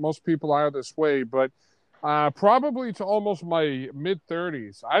most people are this way, but probably to almost my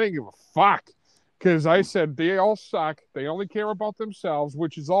mid-30s, I didn't give a fuck because I said they all suck. They only care about themselves,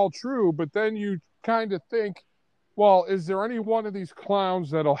 which is all true. But then you kind of think, well, is there any one of these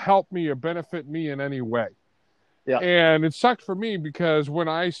clowns that'll help me or benefit me in any way? Yeah. And it sucked for me because when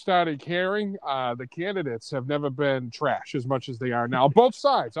I started caring, the candidates have never been trash as much as they are now. Both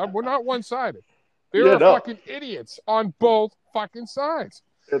sides. We're not one-sided. There are fucking idiots on both fucking sides.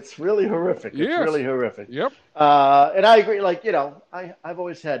 It's really horrific. It's really horrific. Yep. And I agree. Like, I've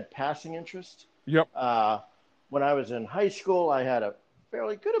always had passing interest. Yep. When I was in high school, I had a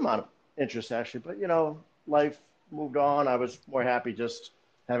fairly good amount of interest, actually. But, life moved on. I was more happy just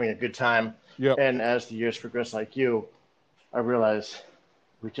having a good time. Yep. And as the years progressed, like you, I realized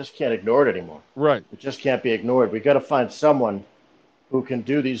we just can't ignore it anymore. Right. It just can't be ignored. We got to find someone who can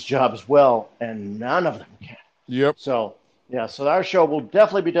do these jobs well, and none of them can. Yep. So our show will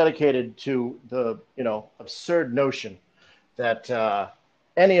definitely be dedicated to the, absurd notion that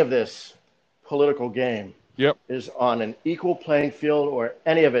any of this political game is on an equal playing field, or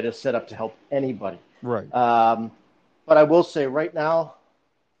any of it is set up to help anybody. Right. But I will say right now,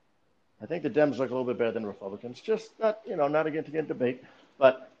 I think the Dems look a little bit better than Republicans. Just not again to get debate,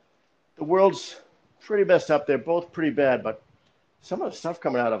 but the world's pretty messed up. They're both pretty bad, but some of the stuff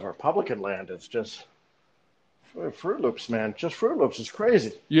coming out of Republican land is just Fruit Loops, man. Just Fruit Loops is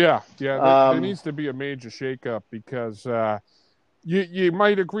crazy. Yeah. There needs to be a major shakeup because you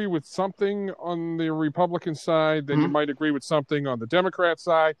might agree with something on the Republican side, then you might agree with something on the Democrat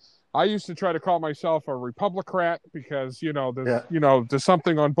side. I used to try to call myself a Republicrat because, there's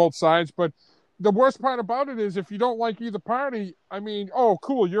something on both sides. But the worst part about it is if you don't like either party, I mean, oh,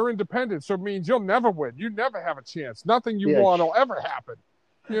 cool, you're independent. So it means you'll never win. You never have a chance. Nothing you want will ever happen.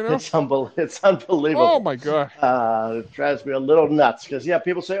 It's unbelievable. Oh, my God. It drives me a little nuts because,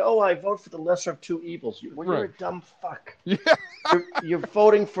 people say, oh, I vote for the lesser of two evils. You're a dumb fuck. Yeah. You're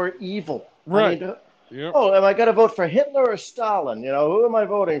voting for evil. Right. Yep. Oh, am I going to vote for Hitler or Stalin? Who am I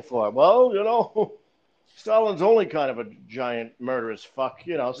voting for? Well, Stalin's only kind of a giant murderous fuck,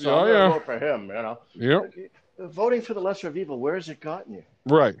 so I'm going to vote for him, Yep. Voting for the lesser of evil, where has it gotten you?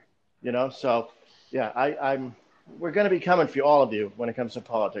 Right. So, we're going to be coming for all of you when it comes to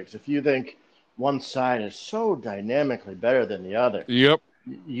politics. If you think one side is so dynamically better than the other, yep,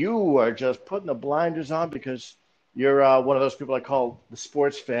 you are just putting the blinders on because you're one of those people I call the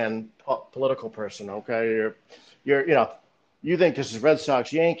sports fan political person. Okay, you think this is Red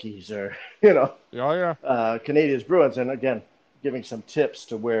Sox Yankees or Oh Canadians Bruins, and again, giving some tips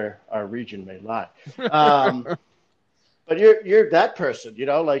to where our region may lie. yeah. But you're that person,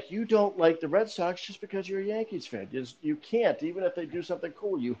 like you don't like the Red Sox just because you're a Yankees fan. You can't, even if they do something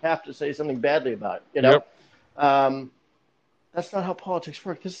cool, you have to say something badly about it. Yep. That's not how politics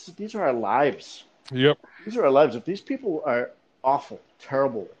work. These are our lives. Yep. These are our lives. If these people are awful,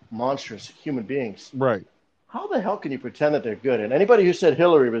 terrible, monstrous human beings, Right. how the hell can you pretend that they're good? And anybody who said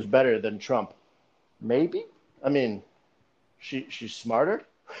Hillary was better than Trump, maybe. I mean, she's smarter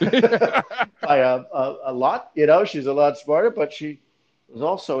by a lot. She's a lot smarter, but she is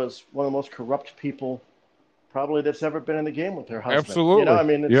also is one of the most corrupt people probably that's ever been in the game with her husband. Absolutely. I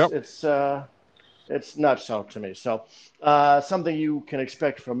mean, Yep. it's nuts out to me. So something you can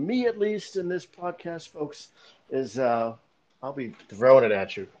expect from me, at least in this podcast, folks, is I'll be throwing it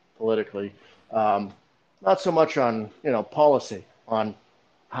at you politically. Not so much on, policy, on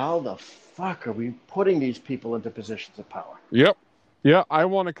how the fuck are we putting these people into positions of power? Yep. Yeah, I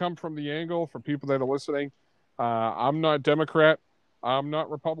want to come from the angle for people that are listening. I'm not Democrat. I'm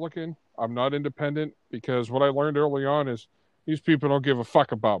not Republican. I'm not independent, because what I learned early on is these people don't give a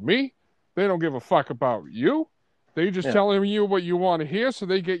fuck about me. They don't give a fuck about you. They just telling you what you want to hear so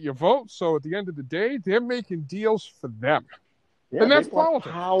they get your vote. So at the end of the day, they're making deals for them. Yeah, and that's they want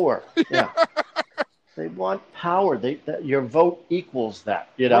politics. Power. Yeah. They want power. Your vote equals that,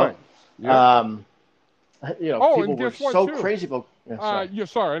 Right. Yeah. People and were guess what, so too? crazy about.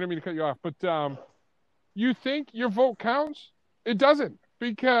 Sorry, I didn't mean to cut you off, but you think your vote counts? It doesn't,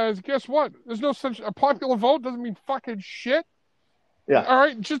 because guess what? There's no such a popular vote doesn't mean fucking shit. Yeah. All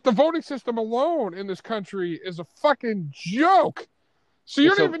right, just the voting system alone in this country is a fucking joke. So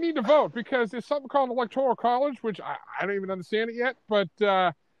you don't even need to vote, because there's something called electoral college, which I don't even understand it yet. But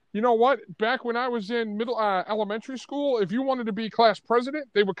you know what? Back when I was in elementary school, if you wanted to be class president,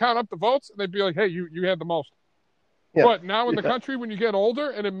 they would count up the votes and they'd be like, "Hey, you had the most." Yeah. But now in the country, when you get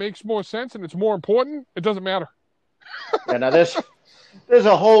older and it makes more sense and it's more important, it doesn't matter. Yeah, now there's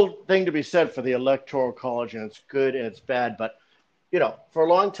a whole thing to be said for the electoral college, and it's good and it's bad. But for a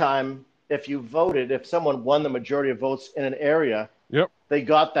long time, if someone won the majority of votes in an area, they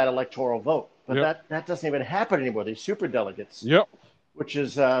got that electoral vote. But that doesn't even happen anymore. These super delegates, which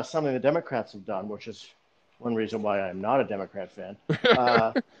is something the Democrats have done, which is one reason why I'm not a Democrat fan.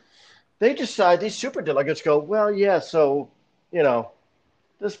 They decide, these super delegates go, well, yeah, so,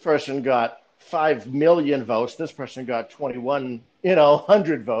 this person got 5 million votes. This person got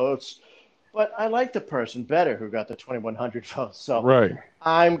 2,100 votes. But I like the person better who got the 2,100 votes. So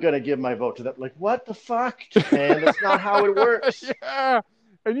I'm going to give my vote to them. Like, what the fuck, man? That's not how it works. Yeah.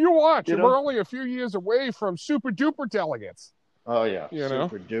 And you watch, we're only a few years away from super duper delegates. Oh, yeah.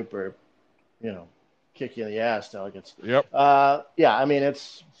 Super duper, kick you in the ass delegates. Yep. I mean,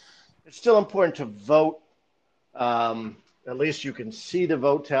 it's still important to vote. At least you can see the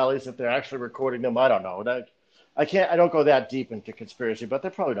vote tallies if they're actually recording them. I don't know. I don't go that deep into conspiracy, but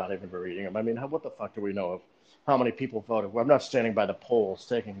they're probably not even reading them. I mean, what the fuck do we know of how many people voted? Well, I'm not standing by the polls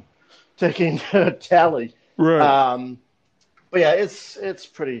taking a tally. Right. But yeah, it's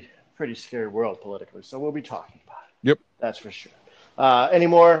pretty scary world politically. So we'll be talking about it. Yep. That's for sure. Any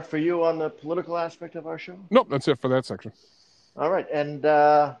more for you on the political aspect of our show? Nope, that's it for that section. All right, and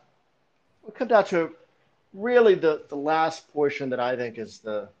we'll come down to really the last portion that I think is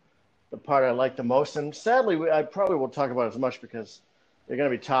the part I like the most. And sadly, I probably won't talk about it as much because they're going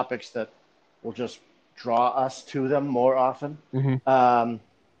to be topics that will just draw us to them more often. Mm-hmm.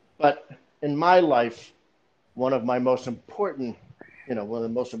 But in my life, one of the most important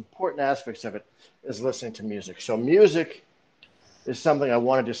aspects of it is listening to music. So music is something I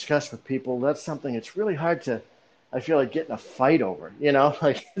want to discuss with people. That's something it's really hard to, I feel like, get in a fight over,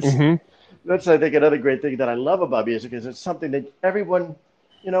 That's, I think, another great thing that I love about music is it's something that everyone,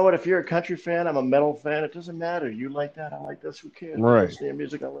 if you're a country fan, I'm a metal fan, it doesn't matter. You like that, I like this, who cares? Right. I listen to your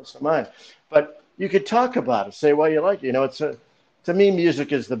music, I listen to mine. But you could talk about it, say why you like it. To me,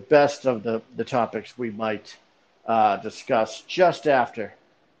 music is the best of the topics we might discuss just after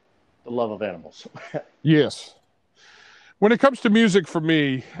the love of animals. Yes. When it comes to music for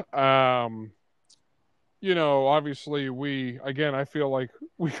me, obviously I feel like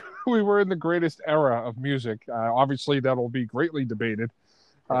we were in the greatest era of music. Obviously that'll be greatly debated.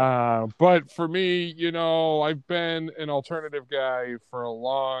 But for me, I've been an alternative guy for a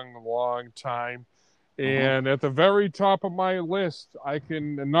long, long time. And at the very top of my list, I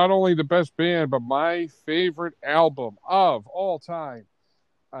can, not only the best band, but my favorite album of all time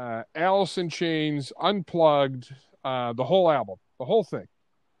Alice in Chains, Unplugged, the whole album, the whole thing.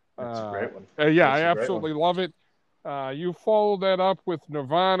 That's a great one. Yeah, That's I absolutely love it. You follow that up with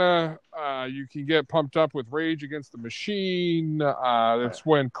Nirvana. You can get pumped up with Rage Against the Machine. That's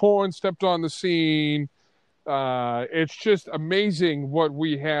when Korn stepped on the scene. It's just amazing what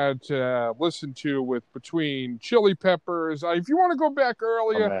we had to listen to with between Chili Peppers. If you want to go back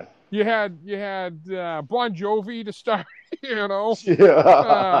earlier, you had Bon Jovi to start.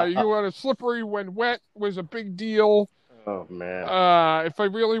 Yeah. You had a Slippery When Wet was a big deal. Oh man. If I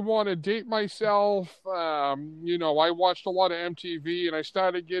really want to date myself, I watched a lot of MTV and I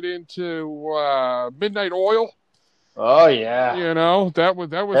started to get into Midnight Oil. Oh yeah. That was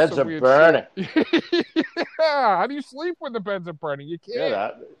beds are burning. Yeah. How do you sleep when the beds are burning? You can't.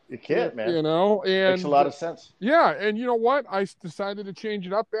 Yeah, you can't, man. And makes a lot of sense. Yeah, and you know what? I decided to change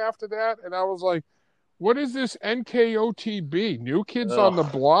it up after that, and I was like, what is this NKOTB? New Kids on the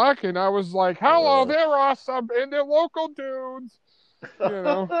Block? And I was like, hello, they're awesome, and they're local dudes.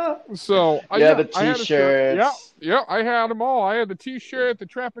 So the T-shirts. Yeah, I had them all. I had the T-shirt, the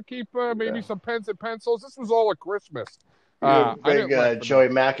Trapper Keeper, maybe some pens and pencils. This was all at Christmas. Big Joey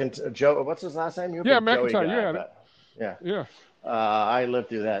McIntyre. Joe, what's his last name? McIntyre. Yeah. I lived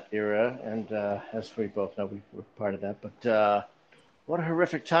through that era, and as we both know, we were part of that. But what a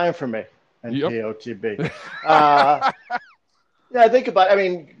horrific time for me. NKOTB. I think about it. I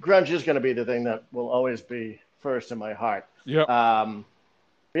mean, grunge is going to be the thing that will always be first in my heart. Yep.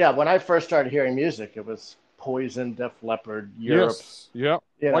 When I first started hearing music, it was Poison, Def Leppard, Europe. Yes.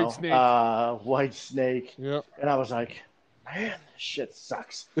 Yep. White Snake. Yep. And I was like, man, this shit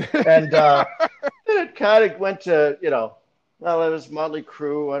sucks. And then it kind of went to, it was Motley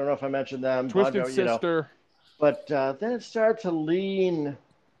Crue. I don't know if I mentioned them. Twisted Sister. But then it started to lean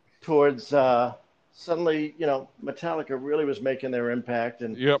towards suddenly, Metallica really was making their impact.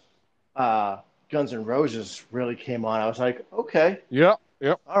 And Guns N' Roses really came on. I was like, okay. Yep.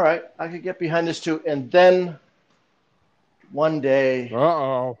 All right, I could get behind this too. And then one day.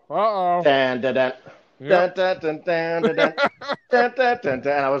 Dan, dan, dan. Dun, dun, dun, dun, dun, dun, dun, dun, dun,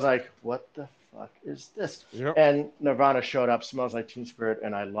 dun. And I was like, what the fuck is this? Yep. And Nirvana showed up, Smells Like Teen Spirit,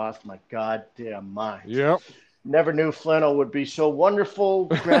 and I lost my goddamn mind. Yep. Never knew flannel would be so wonderful.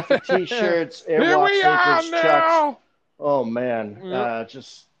 Graphic T-shirts, Here we are now. Chucks. Oh, man.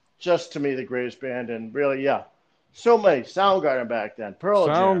 Just to me, the greatest band. And really, so many. Soundgarden back then. Pearl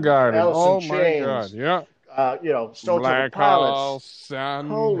Jam. Alice in Chains. My God, yeah. Stone Temple Pilots. Sun.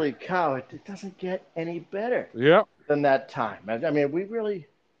 Holy cow! It doesn't get any better than that time. I mean,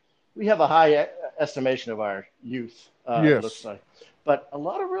 we have a high estimation of our youth. Yes. It looks like, but a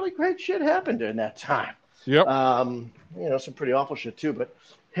lot of really great shit happened during that time. Yep. Some pretty awful shit too. But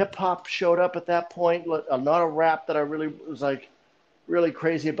hip hop showed up at that point. Not a rap that I really was like really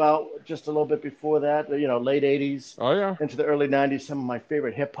crazy about. Just a little bit before that, late '80s. Oh yeah. Into the early '90s, some of my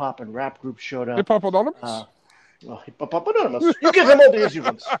favorite hip hop and rap groups showed up. Hip Hop Anonymous. Hip Hop Anonymous. You give them all the easy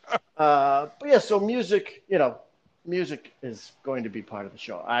ones. So music, music is going to be part of the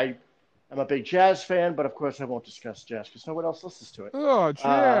show. I'm a big jazz fan, but of course I won't discuss jazz because no one else listens to it. Oh,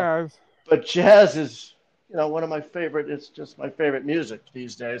 jazz. But jazz is, one of my favorite. It's just my favorite music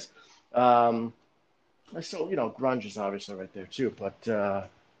these days. I still, grunge is obviously right there too, but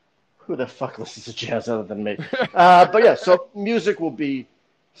who the fuck listens to jazz other than me? So music will be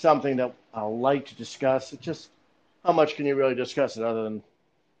something that I'll like to discuss. It's just how much can you really discuss it other than,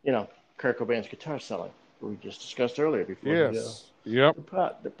 Kurt Cobain's guitar selling, we just discussed earlier before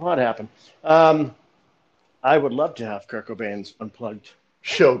the pod happened. I would love to have Kurt Cobain's Unplugged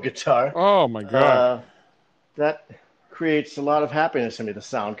show guitar. Oh my God. That creates a lot of happiness in me, the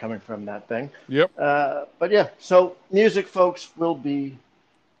sound coming from that thing. Yep. So music, folks, will be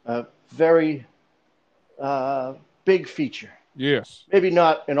a very big feature. Yes. Maybe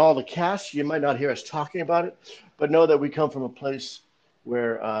not in all the casts. You might not hear us talking about it, but know that we come from a place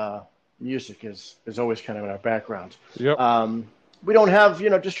where music is always kind of in our background. Yep. We don't have,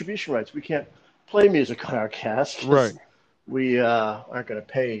 distribution rights. We can't play music on our cast. Right. We aren't going to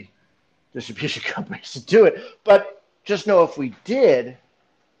pay distribution companies to do it. But just know if we did,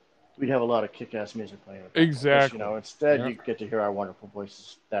 we'd have a lot of kick-ass music playing. Exactly. Instead, you get to hear our wonderful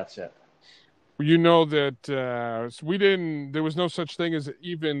voices. That's it. You know that there was no such thing as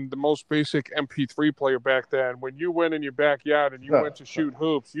even the most basic MP3 player back then. When you went in your backyard and you went to shoot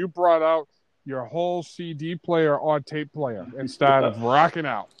hoops, you brought out your whole CD player or tape player and started rocking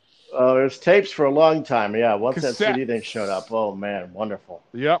out. Oh, there's tapes for a long time. Yeah, once Cassettes. That CD thing showed up, oh man, wonderful.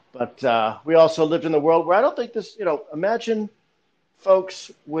 Yep. But we also lived in the world where I don't think this, imagine,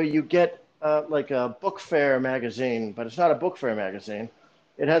 folks, where you get like a book fair magazine, but it's not a book fair magazine.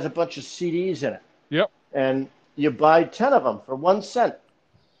 It has a bunch of CDs in it. Yep. And you buy 10 of them for 1 cent.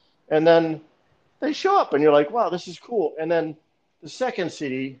 And then they show up and you're like, wow, this is cool. And then the second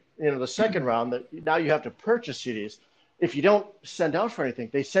CD, the second round, that now you have to purchase CDs. If you don't send out for anything,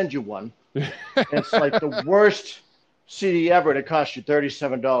 they send you one. And it's like the worst CD ever, and it costs you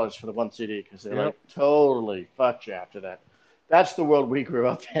 $37 for the one CD because they like totally fucked you after that. That's the world we grew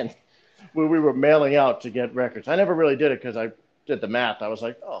up in, where we were mailing out to get records. I never really did it because I did the math. I was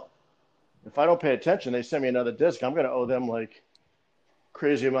like, oh, if I don't pay attention, they send me another disc. I'm going to owe them like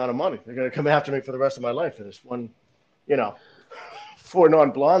crazy amount of money. They're going to come after me for the rest of my life for this one, Four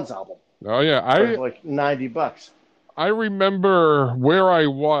Non-Blondes album. Oh yeah, like $90. I remember where I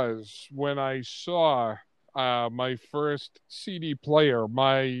was when I saw my first CD player.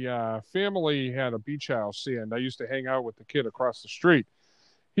 My family had a beach house, and I used to hang out with the kid across the street.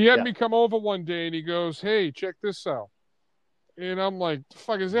 He had me come over one day, and he goes, "Hey, check this out." And I'm like, "The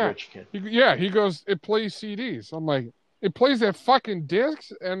fuck is that?" Rich kid. He goes, "It plays CDs." I'm like, "It plays that fucking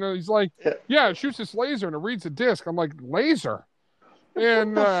disc?" And he's like, "Yeah, it shoots this laser and it reads a disc." I'm like, "Laser?"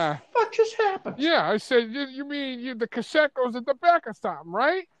 And what just happened? Yeah, I said, "You mean the cassette goes at the back of something,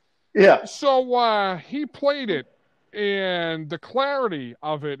 right?" Yeah. So he played it, and the clarity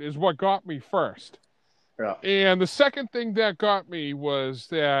of it is what got me first. Yeah. And the second thing that got me was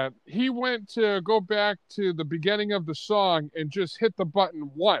that he went to go back to the beginning of the song and just hit the button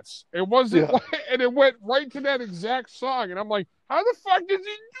once. It wasn't, and it went right to that exact song. And I'm like, how the fuck does he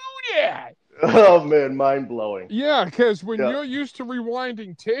do that? Oh man, mind blowing. Yeah, because when you're used to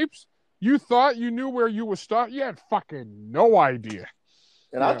rewinding tapes, you thought you knew where you were starting. You had fucking no idea.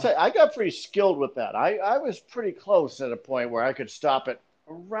 And I'll tell you, I got pretty skilled with that. I was pretty close at a point where I could stop it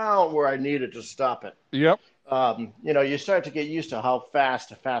around where I needed to stop it. Yep. You start to get used to how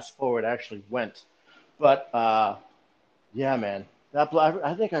fast a fast forward actually went. But yeah, man,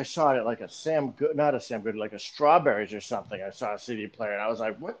 I think I saw it at like like a Strawberries or something. I saw a CD player and I was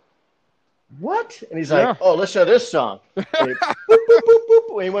like, what? And he's like, oh, listen to this song. And he, boop, boop, boop,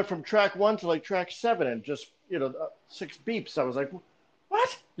 boop. And he went from track 1 to like track 7 and just 6 beeps. I was like,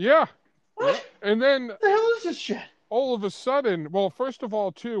 what? Yeah. What? And then what the hell is this shit? All of a sudden, well, first of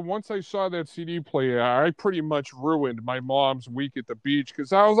all, too, once I saw that CD player, I pretty much ruined my mom's week at the beach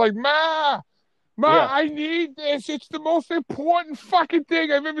because I was like, Ma, I need this. It's the most important fucking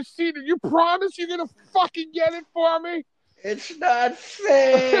thing I've ever seen. And you promise you're going to fucking get it for me? It's not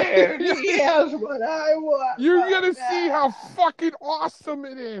fair. He has what I want. You're going to see how fucking awesome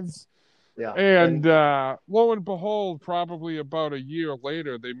it is. Yeah. And lo and behold, probably about a year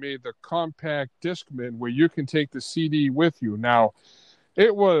later, they made the compact Discman where you can take the CD with you. Now,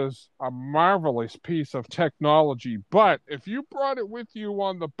 it was a marvelous piece of technology, but if you brought it with you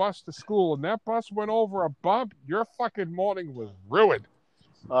on the bus to school and that bus went over a bump, your fucking morning was ruined.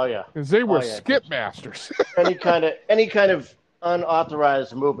 Oh yeah, because they were skip masters. any kind of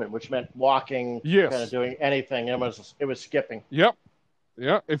unauthorized movement, which meant walking, kind of doing anything, it was skipping. Yep.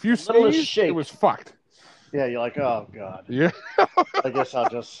 Yeah, if you sneezed, it was fucked. Yeah, you're like, oh god. Yeah. I guess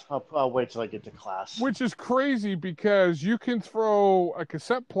I'll wait till I get to class. Which is crazy because you can throw a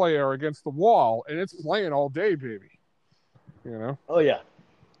cassette player against the wall and it's playing all day, baby. Oh yeah,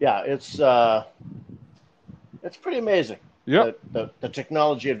 it's pretty amazing. Yeah. The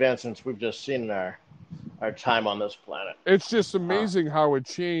technology advancements we've just seen in our time on this planet. It's just amazing how it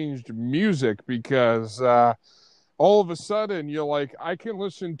changed music because. All of a sudden, you're like, I can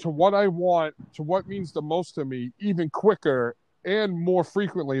listen to what I want, to what means the most to me, even quicker and more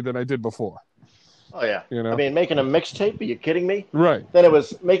frequently than I did before. Oh, yeah. I mean, making a mixtape, are you kidding me? Right. Then it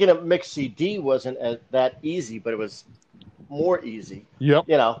was, making a mix CD wasn't that easy, but it was more easy. Yep.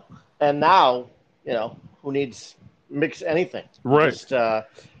 And now, who needs mix anything? Right. Just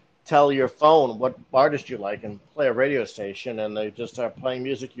tell your phone what artist you like and play a radio station and they just start playing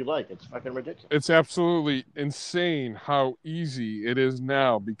music you like. It's fucking ridiculous. It's absolutely insane how easy it is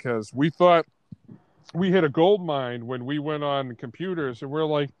now because we thought we hit a gold mine when we went on computers and we're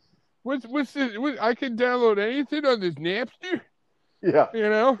like, what's this? I can download anything on this Napster? Yeah.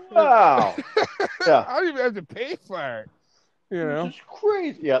 Wow. Yeah. I don't even have to pay for it. It's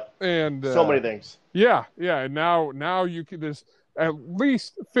crazy. Yep. And so many things. Yeah. And now you can just at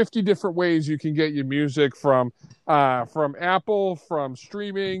least 50 different ways you can get your music from Apple, from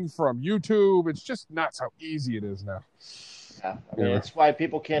streaming, from YouTube. It's just nuts how easy it is now. Yeah, I mean, it's why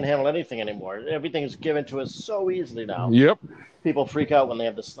people can't handle anything anymore. Everything is given to us so easily now. Yep. People freak out when they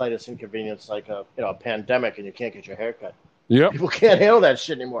have the slightest inconvenience, like a pandemic, and you can't get your hair cut. Yep. People can't handle that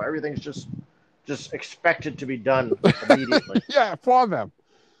shit anymore. Everything's just expected to be done immediately. Yeah, for them.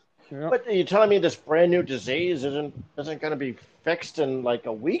 Yeah. But you're telling me this brand new disease isn't going to be fixed in like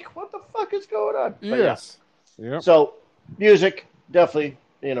a week? What the fuck is going on? But yeah. Yes. Yep. So music definitely,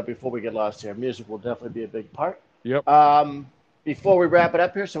 before we get lost here, music will definitely be a big part. Yep. Before we wrap it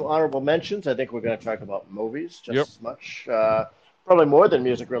up here, some honorable mentions. I think we're going to talk about movies just as much, probably more than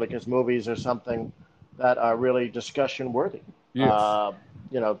music, really, because movies are something that are really discussion worthy. Yes.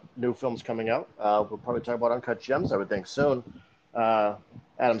 New films coming out. We'll probably talk about Uncut Gems, I would think, soon.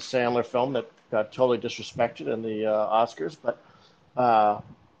 Adam Sandler film that got totally disrespected in the Oscars, but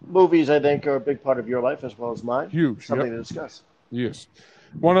movies, I think, are a big part of your life as well as mine. Huge. Something to discuss. Yes.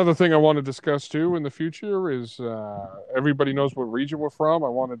 One other thing I want to discuss too in the future is everybody knows what region we're from. I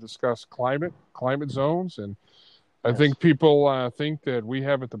want to discuss climate zones, and I think people think that we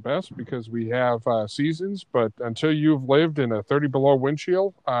have it the best because we have seasons. But until you've lived in a 30 below wind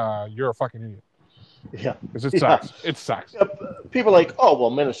chill, you're a fucking idiot. Yeah, because it sucks. It sucks. People are like, oh well,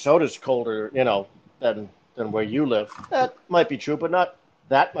 Minnesota's colder, than where you live. That might be true, but not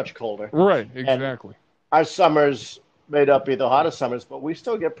that much colder. Right. Exactly. And our summers may not be the hottest summers, but we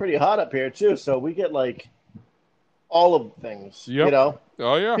still get pretty hot up here too. So we get like all of things. Yep.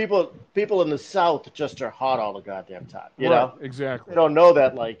 Oh yeah. People in the South just are hot all the goddamn time. You right. know. Exactly. They don't know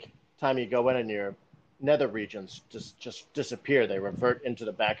that like time you go in and your nether regions just disappear. They revert into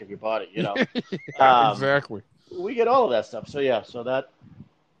the back of your body. Exactly. We get all of that stuff. So yeah. So that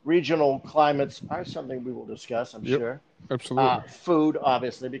regional climates are something we will discuss. I'm sure. Absolutely. Food,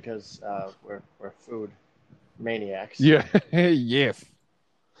 obviously, because we're food maniacs. Yeah. Yes.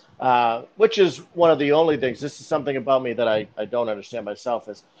 Which is one of the only things. This is something about me that I don't understand myself.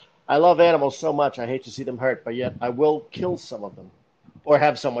 Is I love animals so much. I hate to see them hurt, but yet I will kill some of them, or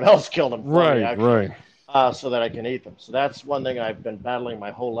have someone else kill them. Right. So that I can eat them. So that's one thing I've been battling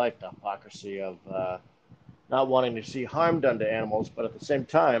my whole life: the hypocrisy of not wanting to see harm done to animals, but at the same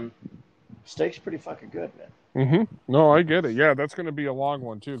time, steak's pretty fucking good, man. Mm-hmm. No, I get it. Yeah, that's going to be a long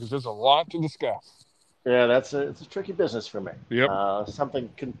one too because there's a lot to discuss. Yeah, it's a tricky business for me. Yep. Something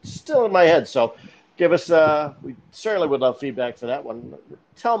still in my head. So give us, we certainly would love feedback for that one.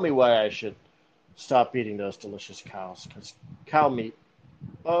 Tell me why I should stop eating those delicious cows, because cow meat,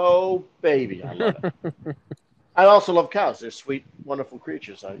 oh, baby, I love it. I also love cows. They're sweet, wonderful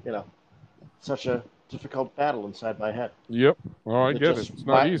creatures. Such a difficult battle inside my head. Yep. Well, I get it. It's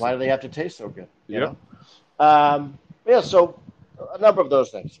not easy. Why do they have to taste so good? Yep. So a number of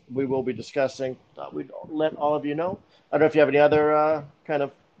those things we will be discussing. We'd let all of you know. I don't know if you have any other kind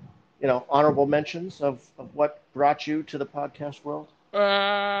of, honorable mentions of what brought you to the podcast world.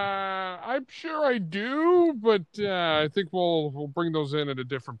 I'm sure I do, but I think we'll bring those in at a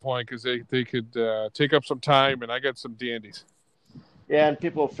different point because they could take up some time, and I got some dandies. Yeah, and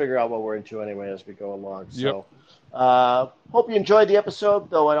people will figure out what we're into anyway as we go along. So, hope you enjoyed the episode,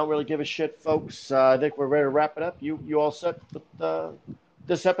 though I don't really give a shit, folks. I think we're ready to wrap it up. You all set with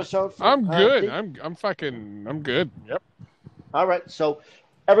this episode? I'm good. I'm good. Yep. All right. So,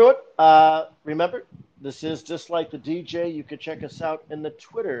 everyone, remember, this is Just Like the DJ. You can check us out in the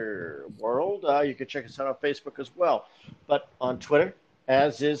Twitter world. You can check us out on Facebook as well. But on Twitter,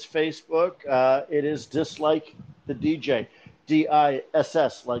 as is Facebook, it is Dislike the DJ.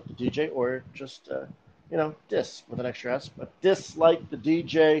 DISS, like the DJ, or just, dis with an extra S, but Dislike the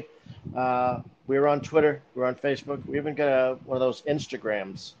DJ. We're on Twitter. We're on Facebook. We even got one of those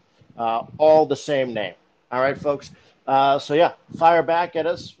Instagrams, all the same name. All right, folks. So, yeah, fire back at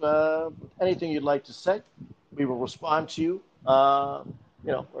us. Anything you'd like to say, we will respond to you, or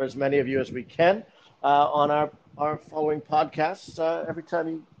as many of you as we can on our following podcasts every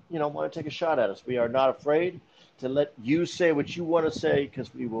time you want to take a shot at us. We are not afraid to let you say what you want to say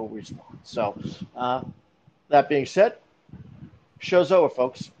because we will respond. So, that being said, show's over,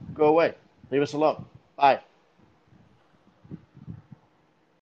 folks. Go away. Leave us alone. Bye.